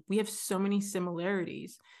the world, we have so many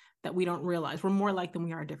similarities that we don't realize. We're more alike than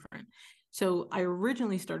we are different. So I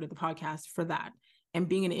originally started the podcast for that. And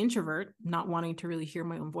being an introvert, not wanting to really hear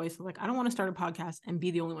my own voice, like, I don't want to start a podcast and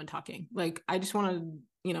be the only one talking. Like, I just want to,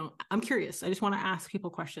 you know, I'm curious. I just want to ask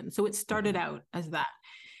people questions. So it started out as that.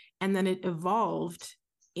 And then it evolved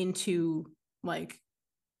into like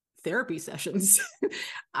therapy sessions.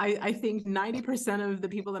 I think 90% of the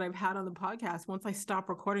people that I've had on the podcast, once I stop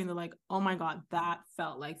recording, they're like, oh my God, that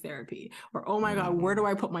felt like therapy. Or, oh my God, where do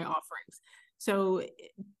I put my offerings? So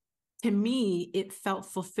to me, it felt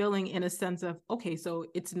fulfilling in a sense of, okay, so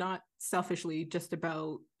it's not selfishly just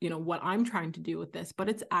about, you know, what I'm trying to do with this, but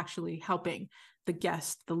it's actually helping the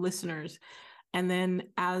guests, the listeners. And then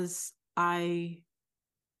as I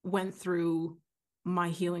went through my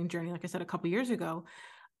healing journey, like I said, a couple of years ago,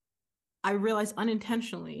 I realized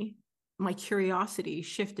unintentionally my curiosity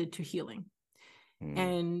shifted to healing.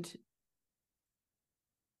 And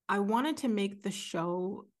I wanted to make the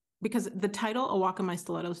show, because the title, A Walk in My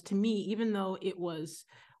Stilettos, to me, even though it was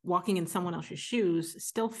walking in someone else's shoes,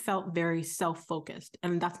 still felt very self-focused.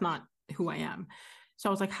 And that's not who I am. So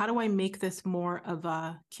I was like, how do I make this more of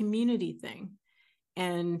a community thing?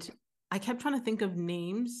 And I kept trying to think of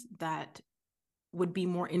names that would be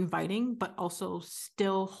more inviting, but also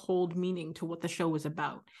still hold meaning to what the show was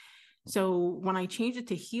about. So when I changed it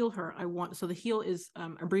to Heal Her, so the Heal is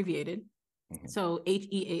abbreviated. So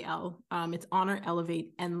HEAL, it's honor,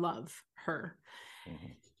 elevate, and love her.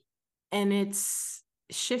 And it's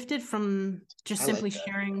shifted from just simply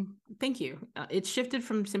sharing. Thank you. It's shifted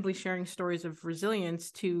from simply sharing stories of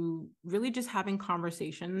resilience to really just having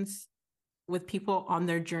conversations with people on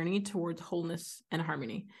their journey towards wholeness and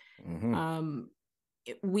harmony.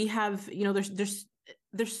 We have, you know,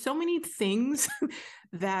 there's so many things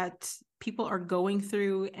that people are going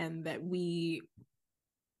through, and that we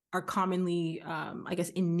are commonly, I guess,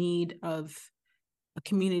 in need of a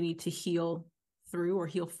community to heal through or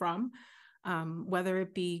heal from, whether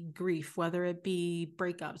it be grief, whether it be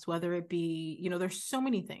breakups, whether it be, you know, there's so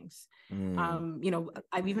many things. You know,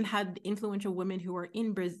 I've even had influential women who are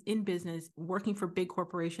in business, working for big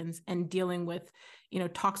corporations and dealing with, you know,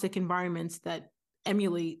 toxic environments that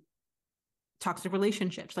emulate toxic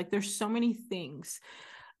relationships. Like, there's so many things.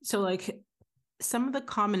 So like some of the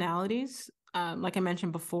commonalities, like I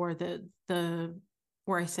mentioned before, the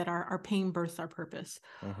where I said our pain births our purpose.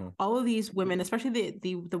 All of these women, especially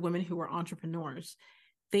the women who are entrepreneurs,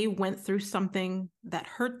 they went through something that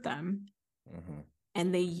hurt them,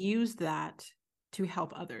 and they used that to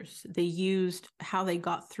help others. They used how they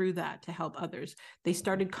got through that to help others. They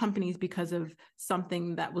started companies because of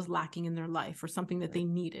something that was lacking in their life or something that they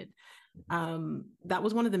needed. That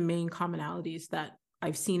was one of the main commonalities that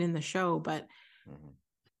I've seen in the show. But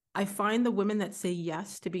I find the women that say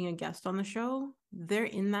yes to being a guest on the show, they're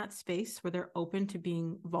in that space where they're open to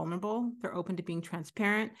being vulnerable. They're open to being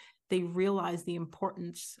transparent. They realize the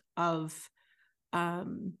importance of, I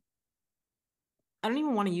don't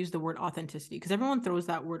even want to use the word authenticity, because everyone throws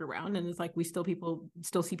that word around, and it's like we still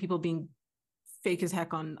see people being fake as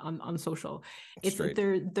heck on social. It's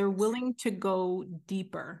that they're willing to go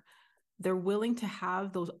deeper. They're willing to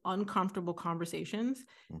have those uncomfortable conversations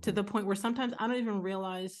to the point where sometimes I don't even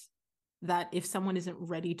realize that if someone isn't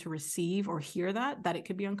ready to receive or hear that it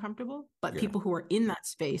could be uncomfortable. But people who are in that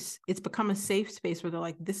space, it's become a safe space where they're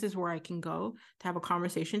like, this is where I can go to have a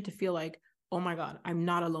conversation, to feel like, oh my God, I'm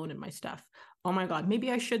not alone in my stuff. Oh my God,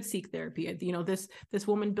 maybe I should seek therapy. You know, this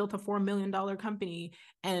woman built a $4 million company,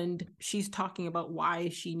 and she's talking about why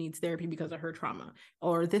she needs therapy because of her trauma.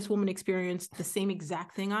 Or this woman experienced the same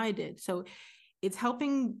exact thing I did. So it's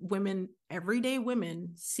helping women, everyday women,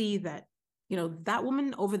 see that, you know, that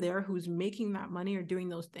woman over there who's making that money or doing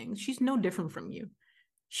those things, she's no different from you.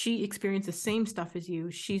 She experienced the same stuff as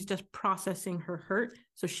you. She's just processing her hurt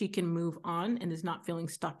so she can move on and is not feeling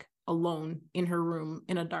stuck alone in her room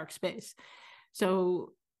in a dark space.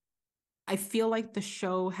 So I feel like the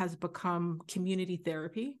show has become community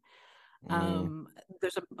therapy.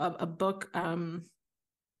 There's a book, what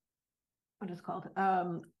is it called?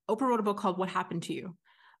 Oprah wrote a book called What Happened to You?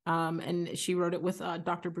 And she wrote it with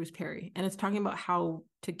Dr. Bruce Perry, and it's talking about how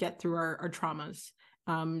to get through our traumas.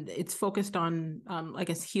 It's focused on, I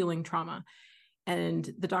guess, healing trauma. And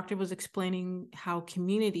the doctor was explaining how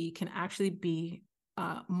community can actually be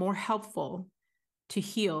more helpful to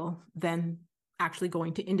heal than actually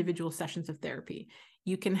going to individual sessions of therapy.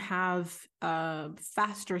 You can have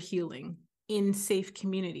faster healing in safe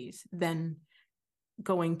communities than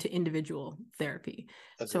going to individual therapy.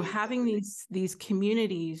 Agreed. So having these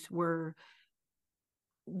communities where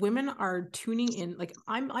women are tuning in, like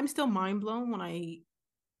I'm still mind blown when I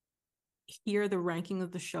hear the ranking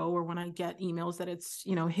of the show, or when I get emails that it's,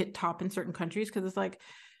 hit top in certain countries, because it's like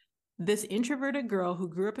this introverted girl who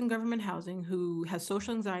grew up in government housing, who has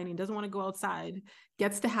social anxiety and doesn't want to go outside,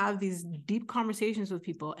 gets to have these deep conversations with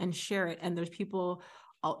people and share it. And there's people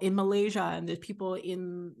in Malaysia, and there's people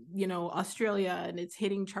in, Australia, and it's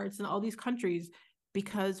hitting charts in all these countries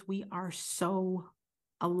because we are so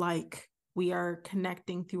alike. We are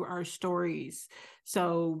connecting through our stories.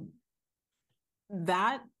 So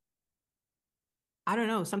that, I don't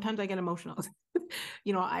know, sometimes I get emotional.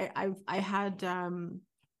 I had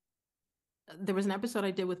there was an episode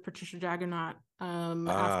I did with Patricia Jaggernaut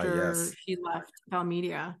after she left Bell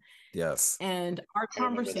Media. Yes. And our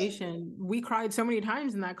conversation, we cried so many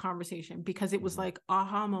times in that conversation, because it was like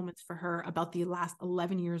aha moments for her about the last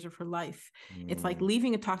 11 years of her life. It's like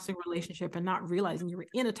leaving a toxic relationship and not realizing you were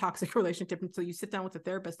in a toxic relationship until you sit down with a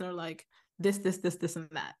therapist and they're like, this, and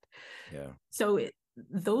that. Yeah. So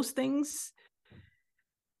those things,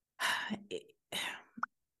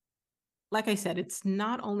 like I said, it's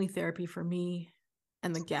not only therapy for me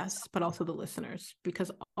and the guests, but also the listeners, because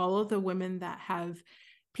all of the women that have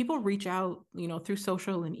people reach out, through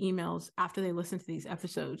social and emails after they listen to these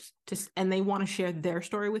episodes, and they want to share their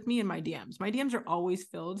story with me in my DMs. My DMs are always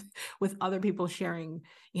filled with other people sharing,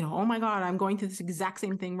 oh my God, I'm going through this exact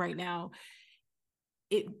same thing right now.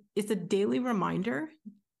 It's a daily reminder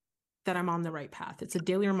that I'm on the right path. It's a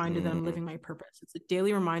daily reminder that I'm living my purpose. It's a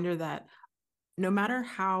daily reminder that no matter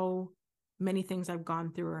how many things I've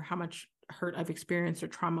gone through, or how much hurt I've experienced or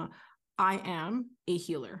trauma, I am a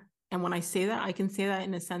healer. And when I say that, I can say that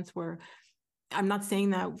in a sense where I'm not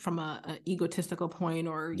saying that from an egotistical point,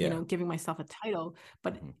 or, giving myself a title,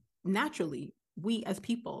 but naturally, we as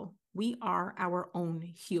people, we are our own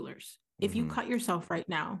healers. If you cut yourself right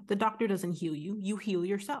now, the doctor doesn't heal you, you heal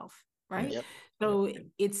yourself. Right. Yep. So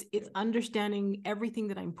it's understanding everything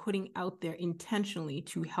that I'm putting out there intentionally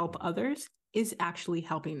to help others is actually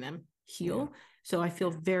helping them heal. Yeah. So I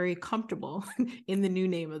feel very comfortable in the new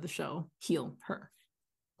name of the show, Heal Her.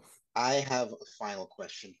 I have a final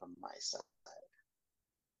question from my side,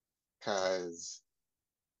 because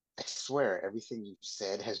I swear everything you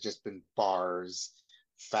said has just been bars,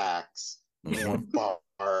 facts, more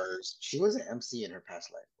bars. She was an MC in her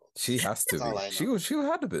past life. She has to be. She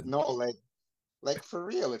had to be. No, like for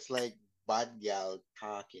real. It's like bad gal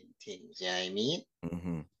talking things. You know what I mean?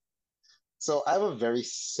 Mm-hmm. So I have a very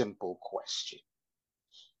simple question.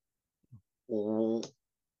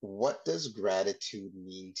 What does gratitude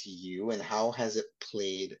mean to you, and how has it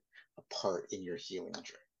played a part in your healing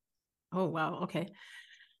journey? Oh, wow. Okay.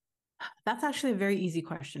 That's actually a very easy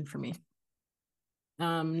question for me.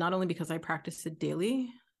 Not only because I practice it daily,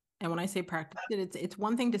 and when I say practice it, it's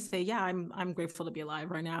one thing to say, yeah, I'm grateful to be alive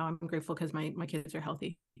right now. I'm grateful because my kids are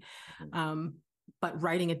healthy. But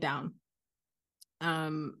writing it down,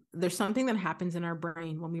 there's something that happens in our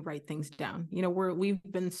brain when we write things down. We've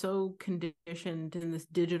been so conditioned in this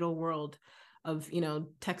digital world of,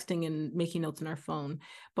 texting and making notes in our phone.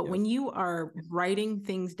 But when you are writing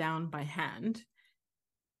things down by hand,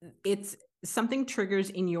 it's something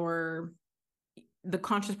triggers in the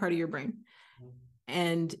conscious part of your brain,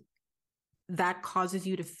 and that causes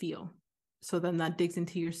you to feel. So then that digs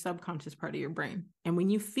into your subconscious part of your brain. And when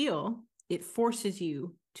you feel, it forces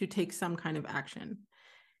you to take some kind of action.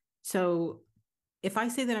 So if I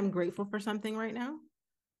say that I'm grateful for something right now,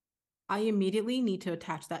 I immediately need to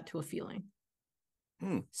attach that to a feeling.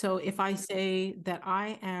 So if I say that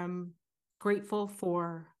I am grateful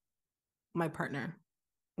for my partner,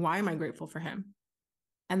 why am I grateful for him?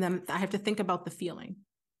 And then I have to think about the feeling,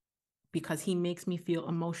 because he makes me feel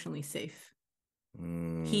emotionally safe.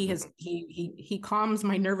 He calms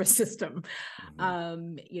my nervous system.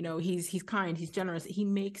 He's kind, he's generous. He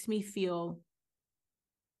makes me feel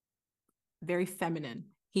very feminine.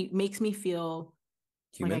 He makes me feel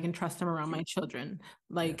human. Like I can trust him around my children.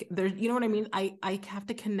 Like there's, you know what I mean? I have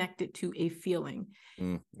to connect it to a feeling.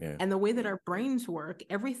 And the way that our brains work,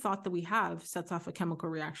 every thought that we have sets off a chemical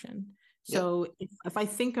reaction. So if I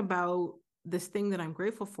think about this thing that I'm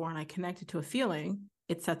grateful for and I connect it to a feeling,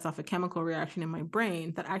 it sets off a chemical reaction in my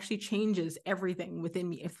brain that actually changes everything within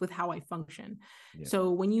me with how I function. Yeah.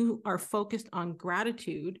 So when you are focused on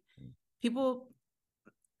gratitude, people,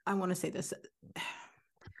 I want to say this,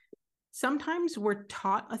 sometimes we're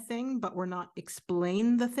taught a thing, but we're not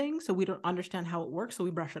explained the thing. So we don't understand how it works. So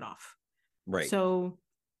we brush it off. Right. So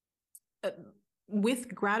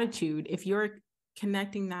with gratitude, if you're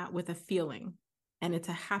connecting that with a feeling and it's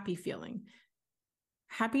a happy feeling,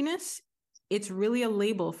 happiness, it's really a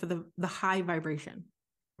label for the high vibration.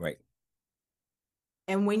 Right.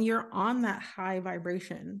 And when you're on that high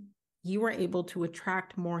vibration, you are able to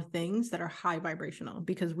attract more things that are high vibrational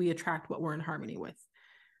because we attract what we're in harmony with.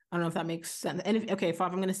 I don't know if that makes sense. And if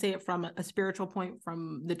I'm going to say it from a spiritual point,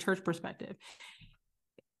 from the church perspective,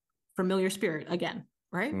 familiar spirit again,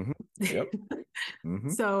 right? Mm-hmm. Yep. Mm-hmm.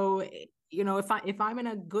 So, if I'm in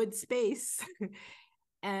a good space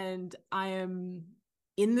and I am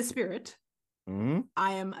in the spirit, mm-hmm.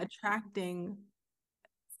 I am attracting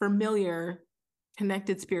familiar,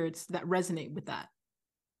 connected spirits that resonate with that.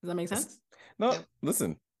 Does that make sense? No,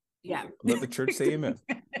 listen. Yeah. Let the church say amen.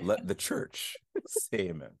 Let the church say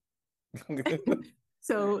amen.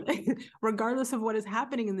 So regardless of what is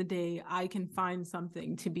happening in the day, I can find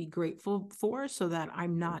something to be grateful for so that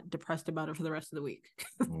I'm not depressed about it for the rest of the week.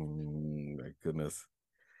 My goodness.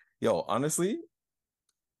 Yo, honestly,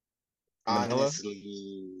 Mandela,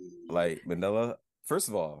 first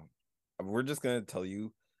of all, we're just going to tell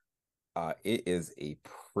you, it is a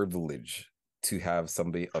privilege to have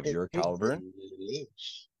somebody of your caliber.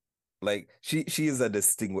 Like she is a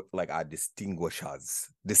distinguishes.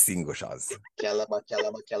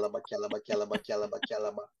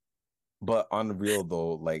 But on the real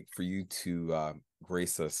though, like for you to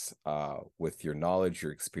grace us with your knowledge,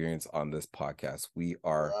 your experience on this podcast, we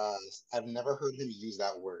are. I've never heard him use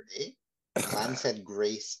that word. Man said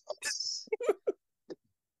grace us.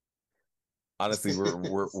 Honestly,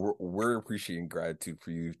 we're appreciating gratitude for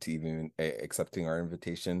you to even accepting our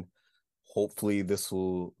invitation. Hopefully, this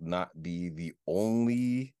will not be the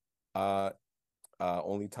only time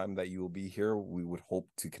that you will be here. We would hope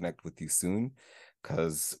to connect with you soon,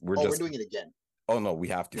 because we're doing it again. Oh no, we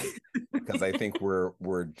have to, because I think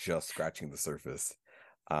we're just scratching the surface.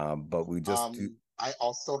 But we just do. I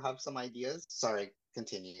also have some ideas. Sorry,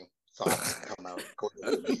 continue. So I have to come out.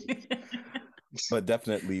 But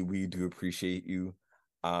definitely, we do appreciate you.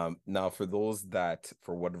 Now, for those that,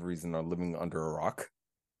 for whatever reason, are living under a rock,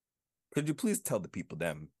 could you please tell the people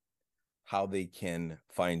them how they can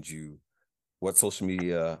find you? What social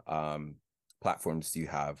media platforms do you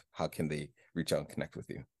have? How can they reach out and connect with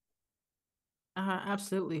you?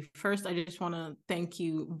 Absolutely. First, I just want to thank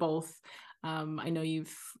you both. I know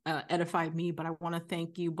you've edified me, but I want to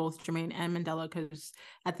thank you both, Jermaine and Mandela, because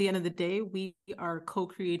at the end of the day, we are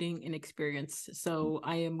co-creating an experience. So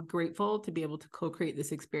I am grateful to be able to co-create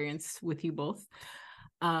this experience with you both.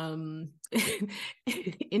 In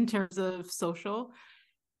terms of social,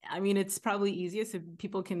 I mean, it's probably easiest if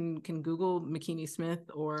people can Google Makini Smith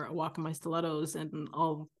or A Walk in My Stilettos, and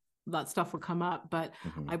all that stuff will come up. But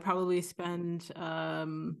I probably spend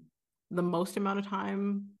the most amount of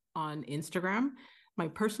time on Instagram. My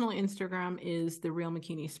personal Instagram is The Real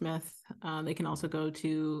Makini Smith. They can also go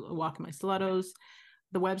to A Walk in My Stilettos.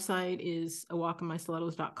 The website is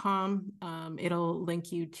awalkinmystilettos.com. It'll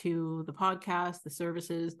link you to the podcast, the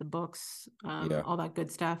services, the books, all that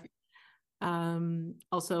good stuff.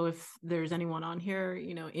 Also, if there's anyone on here,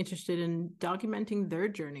 interested in documenting their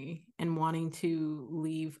journey and wanting to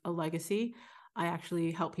leave a legacy, I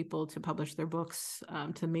actually help people to publish their books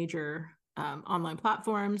to major online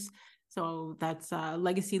platforms. So that's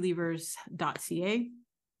legacyleavers.ca.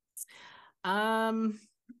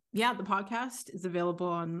 Yeah, the podcast is available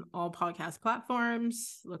on all podcast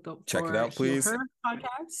platforms. Look up Check for it out, please. Heal Her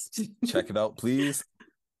podcast. Check it out, please.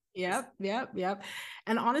 Yep.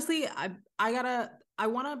 And honestly, let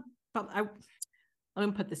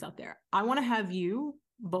me put this out there. I want to have you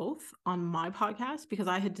both on my podcast, because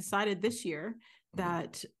I had decided this year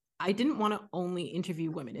that I didn't want to only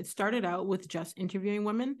interview women. It started out with just interviewing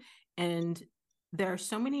women, and there are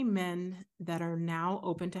so many men that are now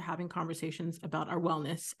open to having conversations about our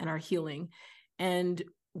wellness and our healing. And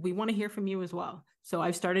we want to hear from you as well. So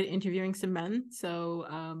I've started interviewing some men. So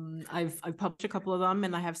I've published a couple of them,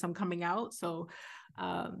 and I have some coming out. So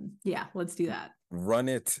yeah, let's do that. Run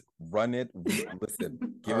it. Listen,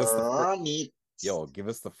 give us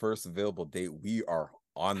the first available date. We are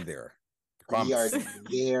on there. Promise. We are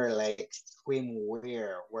there like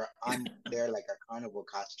swimwear. We're on there like a carnival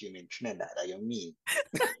costume in Trinidad. You mean?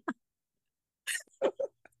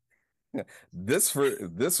 This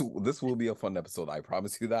will be a fun episode. I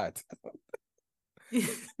promise you that.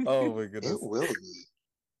 Oh my It goodness. will be.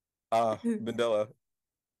 Mandela,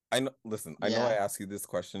 I know. Listen, I know I Yeah. ask you this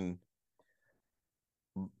question,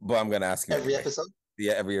 but I'm gonna ask you Every anyway. episode?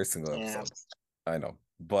 Yeah, every single Yeah. episode. I know.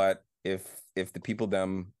 But if the people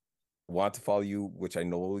them want to follow you, which I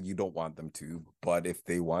know you don't want them to, but if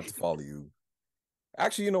they want to follow you,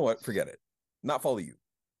 actually, you know what? Forget it. Not follow you.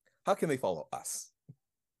 How can they follow us?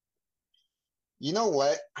 You know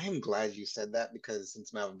what? I am glad you said that because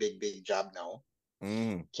since I have a big job now,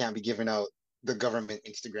 Mm, can't be giving out the government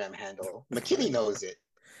Instagram handle. I McKinney know. knows it,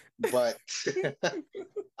 but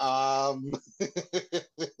um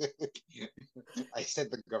I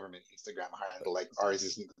said the government Instagram handle, like ours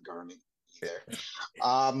isn't the government either.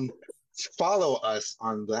 Um Follow us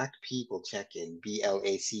on Black People Check-in,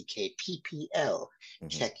 BLACKPPL Mhm.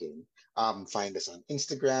 Check-in. Find us on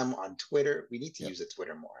Instagram, on Twitter. We need to Yep. use the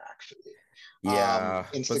Twitter more actually. Yeah,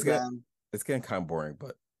 but Instagram, it's getting kind of boring,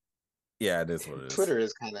 but yeah, it is what it is. Twitter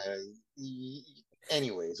is kind of.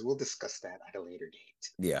 Anyways, we'll discuss that at a later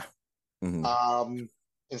date. Yeah. Mhm. Um,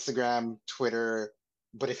 Instagram, Twitter.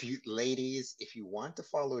 But if you, ladies, if you want to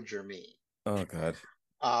follow Jermaine, Oh God.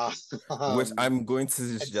 uh, Which um, I'm going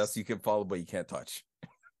to suggest it's you can follow, but you can't touch.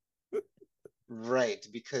 right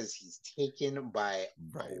because he's taken by a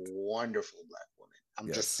Right. wonderful black woman. I'm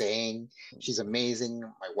just Yes. saying, she's amazing.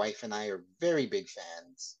 My wife and I are very big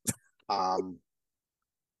fans. Um,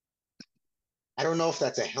 I don't know if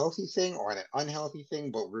that's a healthy thing or an unhealthy thing,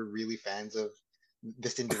 but we're really fans of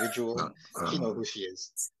this individual. She knows who she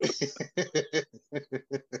is.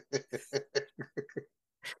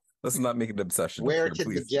 Let's not make it an obsession Where here, can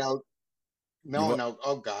the please. gal? You No, want no.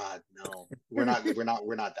 Oh God, no. We're not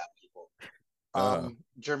that people. uh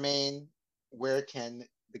Jermaine, where can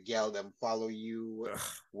the gal them follow you? ugh.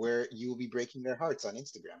 Where you will be breaking their hearts on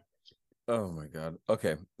Instagram? Oh my God.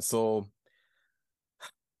 Okay. So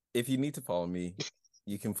if you need to follow me,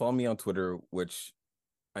 you can follow me on Twitter, which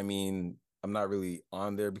I mean, I'm not really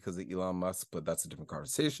on there because of Elon Musk, but that's a different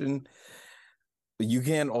conversation. You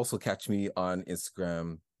can also catch me on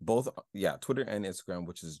Instagram, both, yeah, Twitter and Instagram,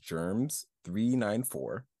 which is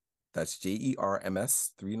Germs394. That's JERMS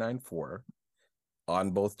 394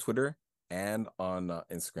 on both Twitter and on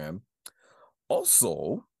Instagram.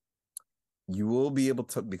 Also, you will be able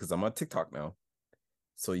to, because I'm on TikTok now.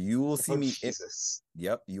 So you will see Oh me Jesus!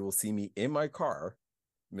 you will see me in my car,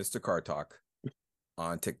 Mr. Car Talk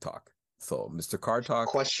on TikTok. So Mr. Car Talk,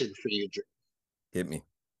 Question for you, hit me.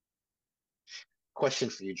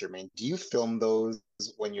 question for you, Jermaine. Do you film those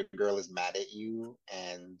when your girl is mad at you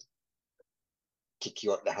and kick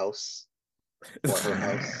you out the house or her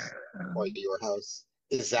house or your house?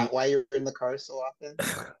 Is that why you're in the car so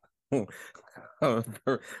often?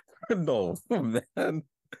 No, man.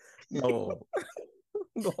 No.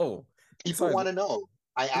 No. People Besides, want to know.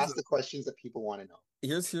 I this ask the questions that people want to know.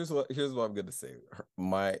 here's what I'm gonna say.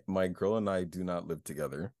 My girl and I do not live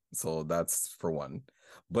together, so that's for one.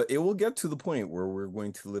 But it will get to the point where we're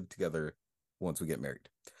going to live together once we get married.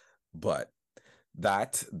 But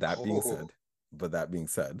that being Oh,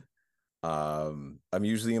 said, I'm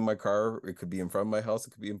usually in my car. It could be in front of my house,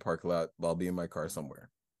 it could be in parking lot. I'll be in my car somewhere.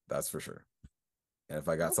 That's for sure. And if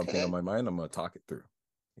I got something on okay. my mind, I'm gonna talk it through,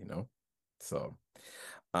 you know? So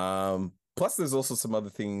plus there's also some other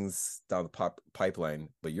things down the pipeline,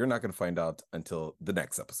 but you're not gonna find out until the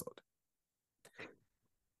next episode.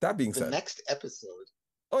 That being The said, next episode.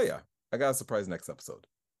 oh yeah, I got a surprise next episode.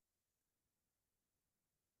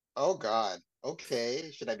 Oh God.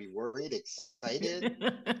 Okay. Should I be worried, excited?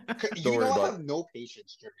 Don't You worry know I about it. have no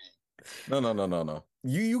patience, Jermaine. No.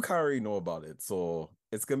 You kind of already know about it, so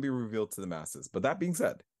it's gonna be revealed to the masses. But that being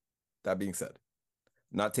said,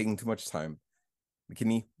 not taking too much time,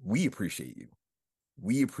 McKinney, we appreciate you.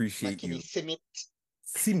 We appreciate you. Makini Simit.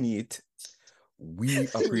 Simit, we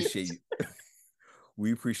Simit. appreciate you.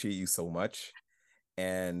 We appreciate you so much.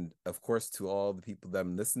 And of course, to all the people that are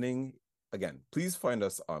listening, again, please find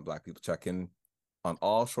us on Black People Check-in on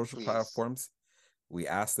all social Please platforms. We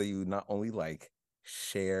ask that you not only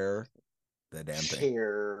share the damn thing.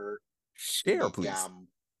 Share, the please.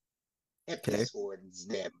 Okay. episodes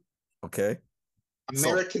them. Okay.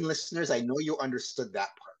 American listeners, I know you understood that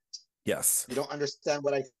part. Yes. You don't understand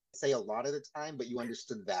what I say a lot of the time, but you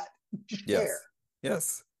understood that. Yes.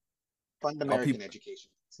 Yes. Fund American education.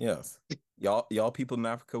 Yes. Y'all people in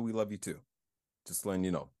Africa, we love you too. Just letting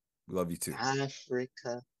you know. We love you too.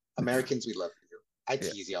 Africa. Americans, we love you. I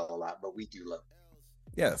tease y'all a lot, but we do love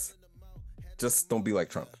you. Yes. Just don't be like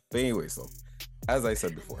Trump. But anyway, so as I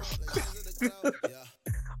said before,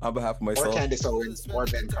 on behalf of myself, or Candace Owens, or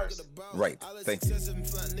Ben Carson. Right. Thank you.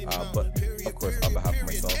 But of course, on behalf of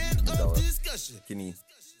myself, Mandela, Kinney,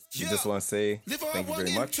 We just want to say thank you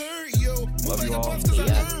very much. Love you all.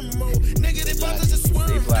 Negative vibes just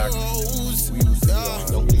Stay black. We will see you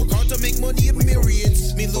on. Work hard to make money in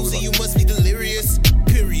myriads. Me losing you must be delirious.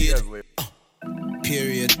 Period.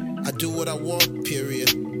 Period. I do what I want.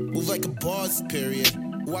 Period. Move like a boss. Period.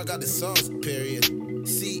 Oh, I got the sauce. Period.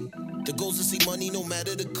 See, the goals to see money no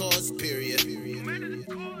matter the cost. Period.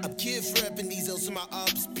 I'm kid frapping these L's to my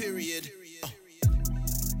ops. Period.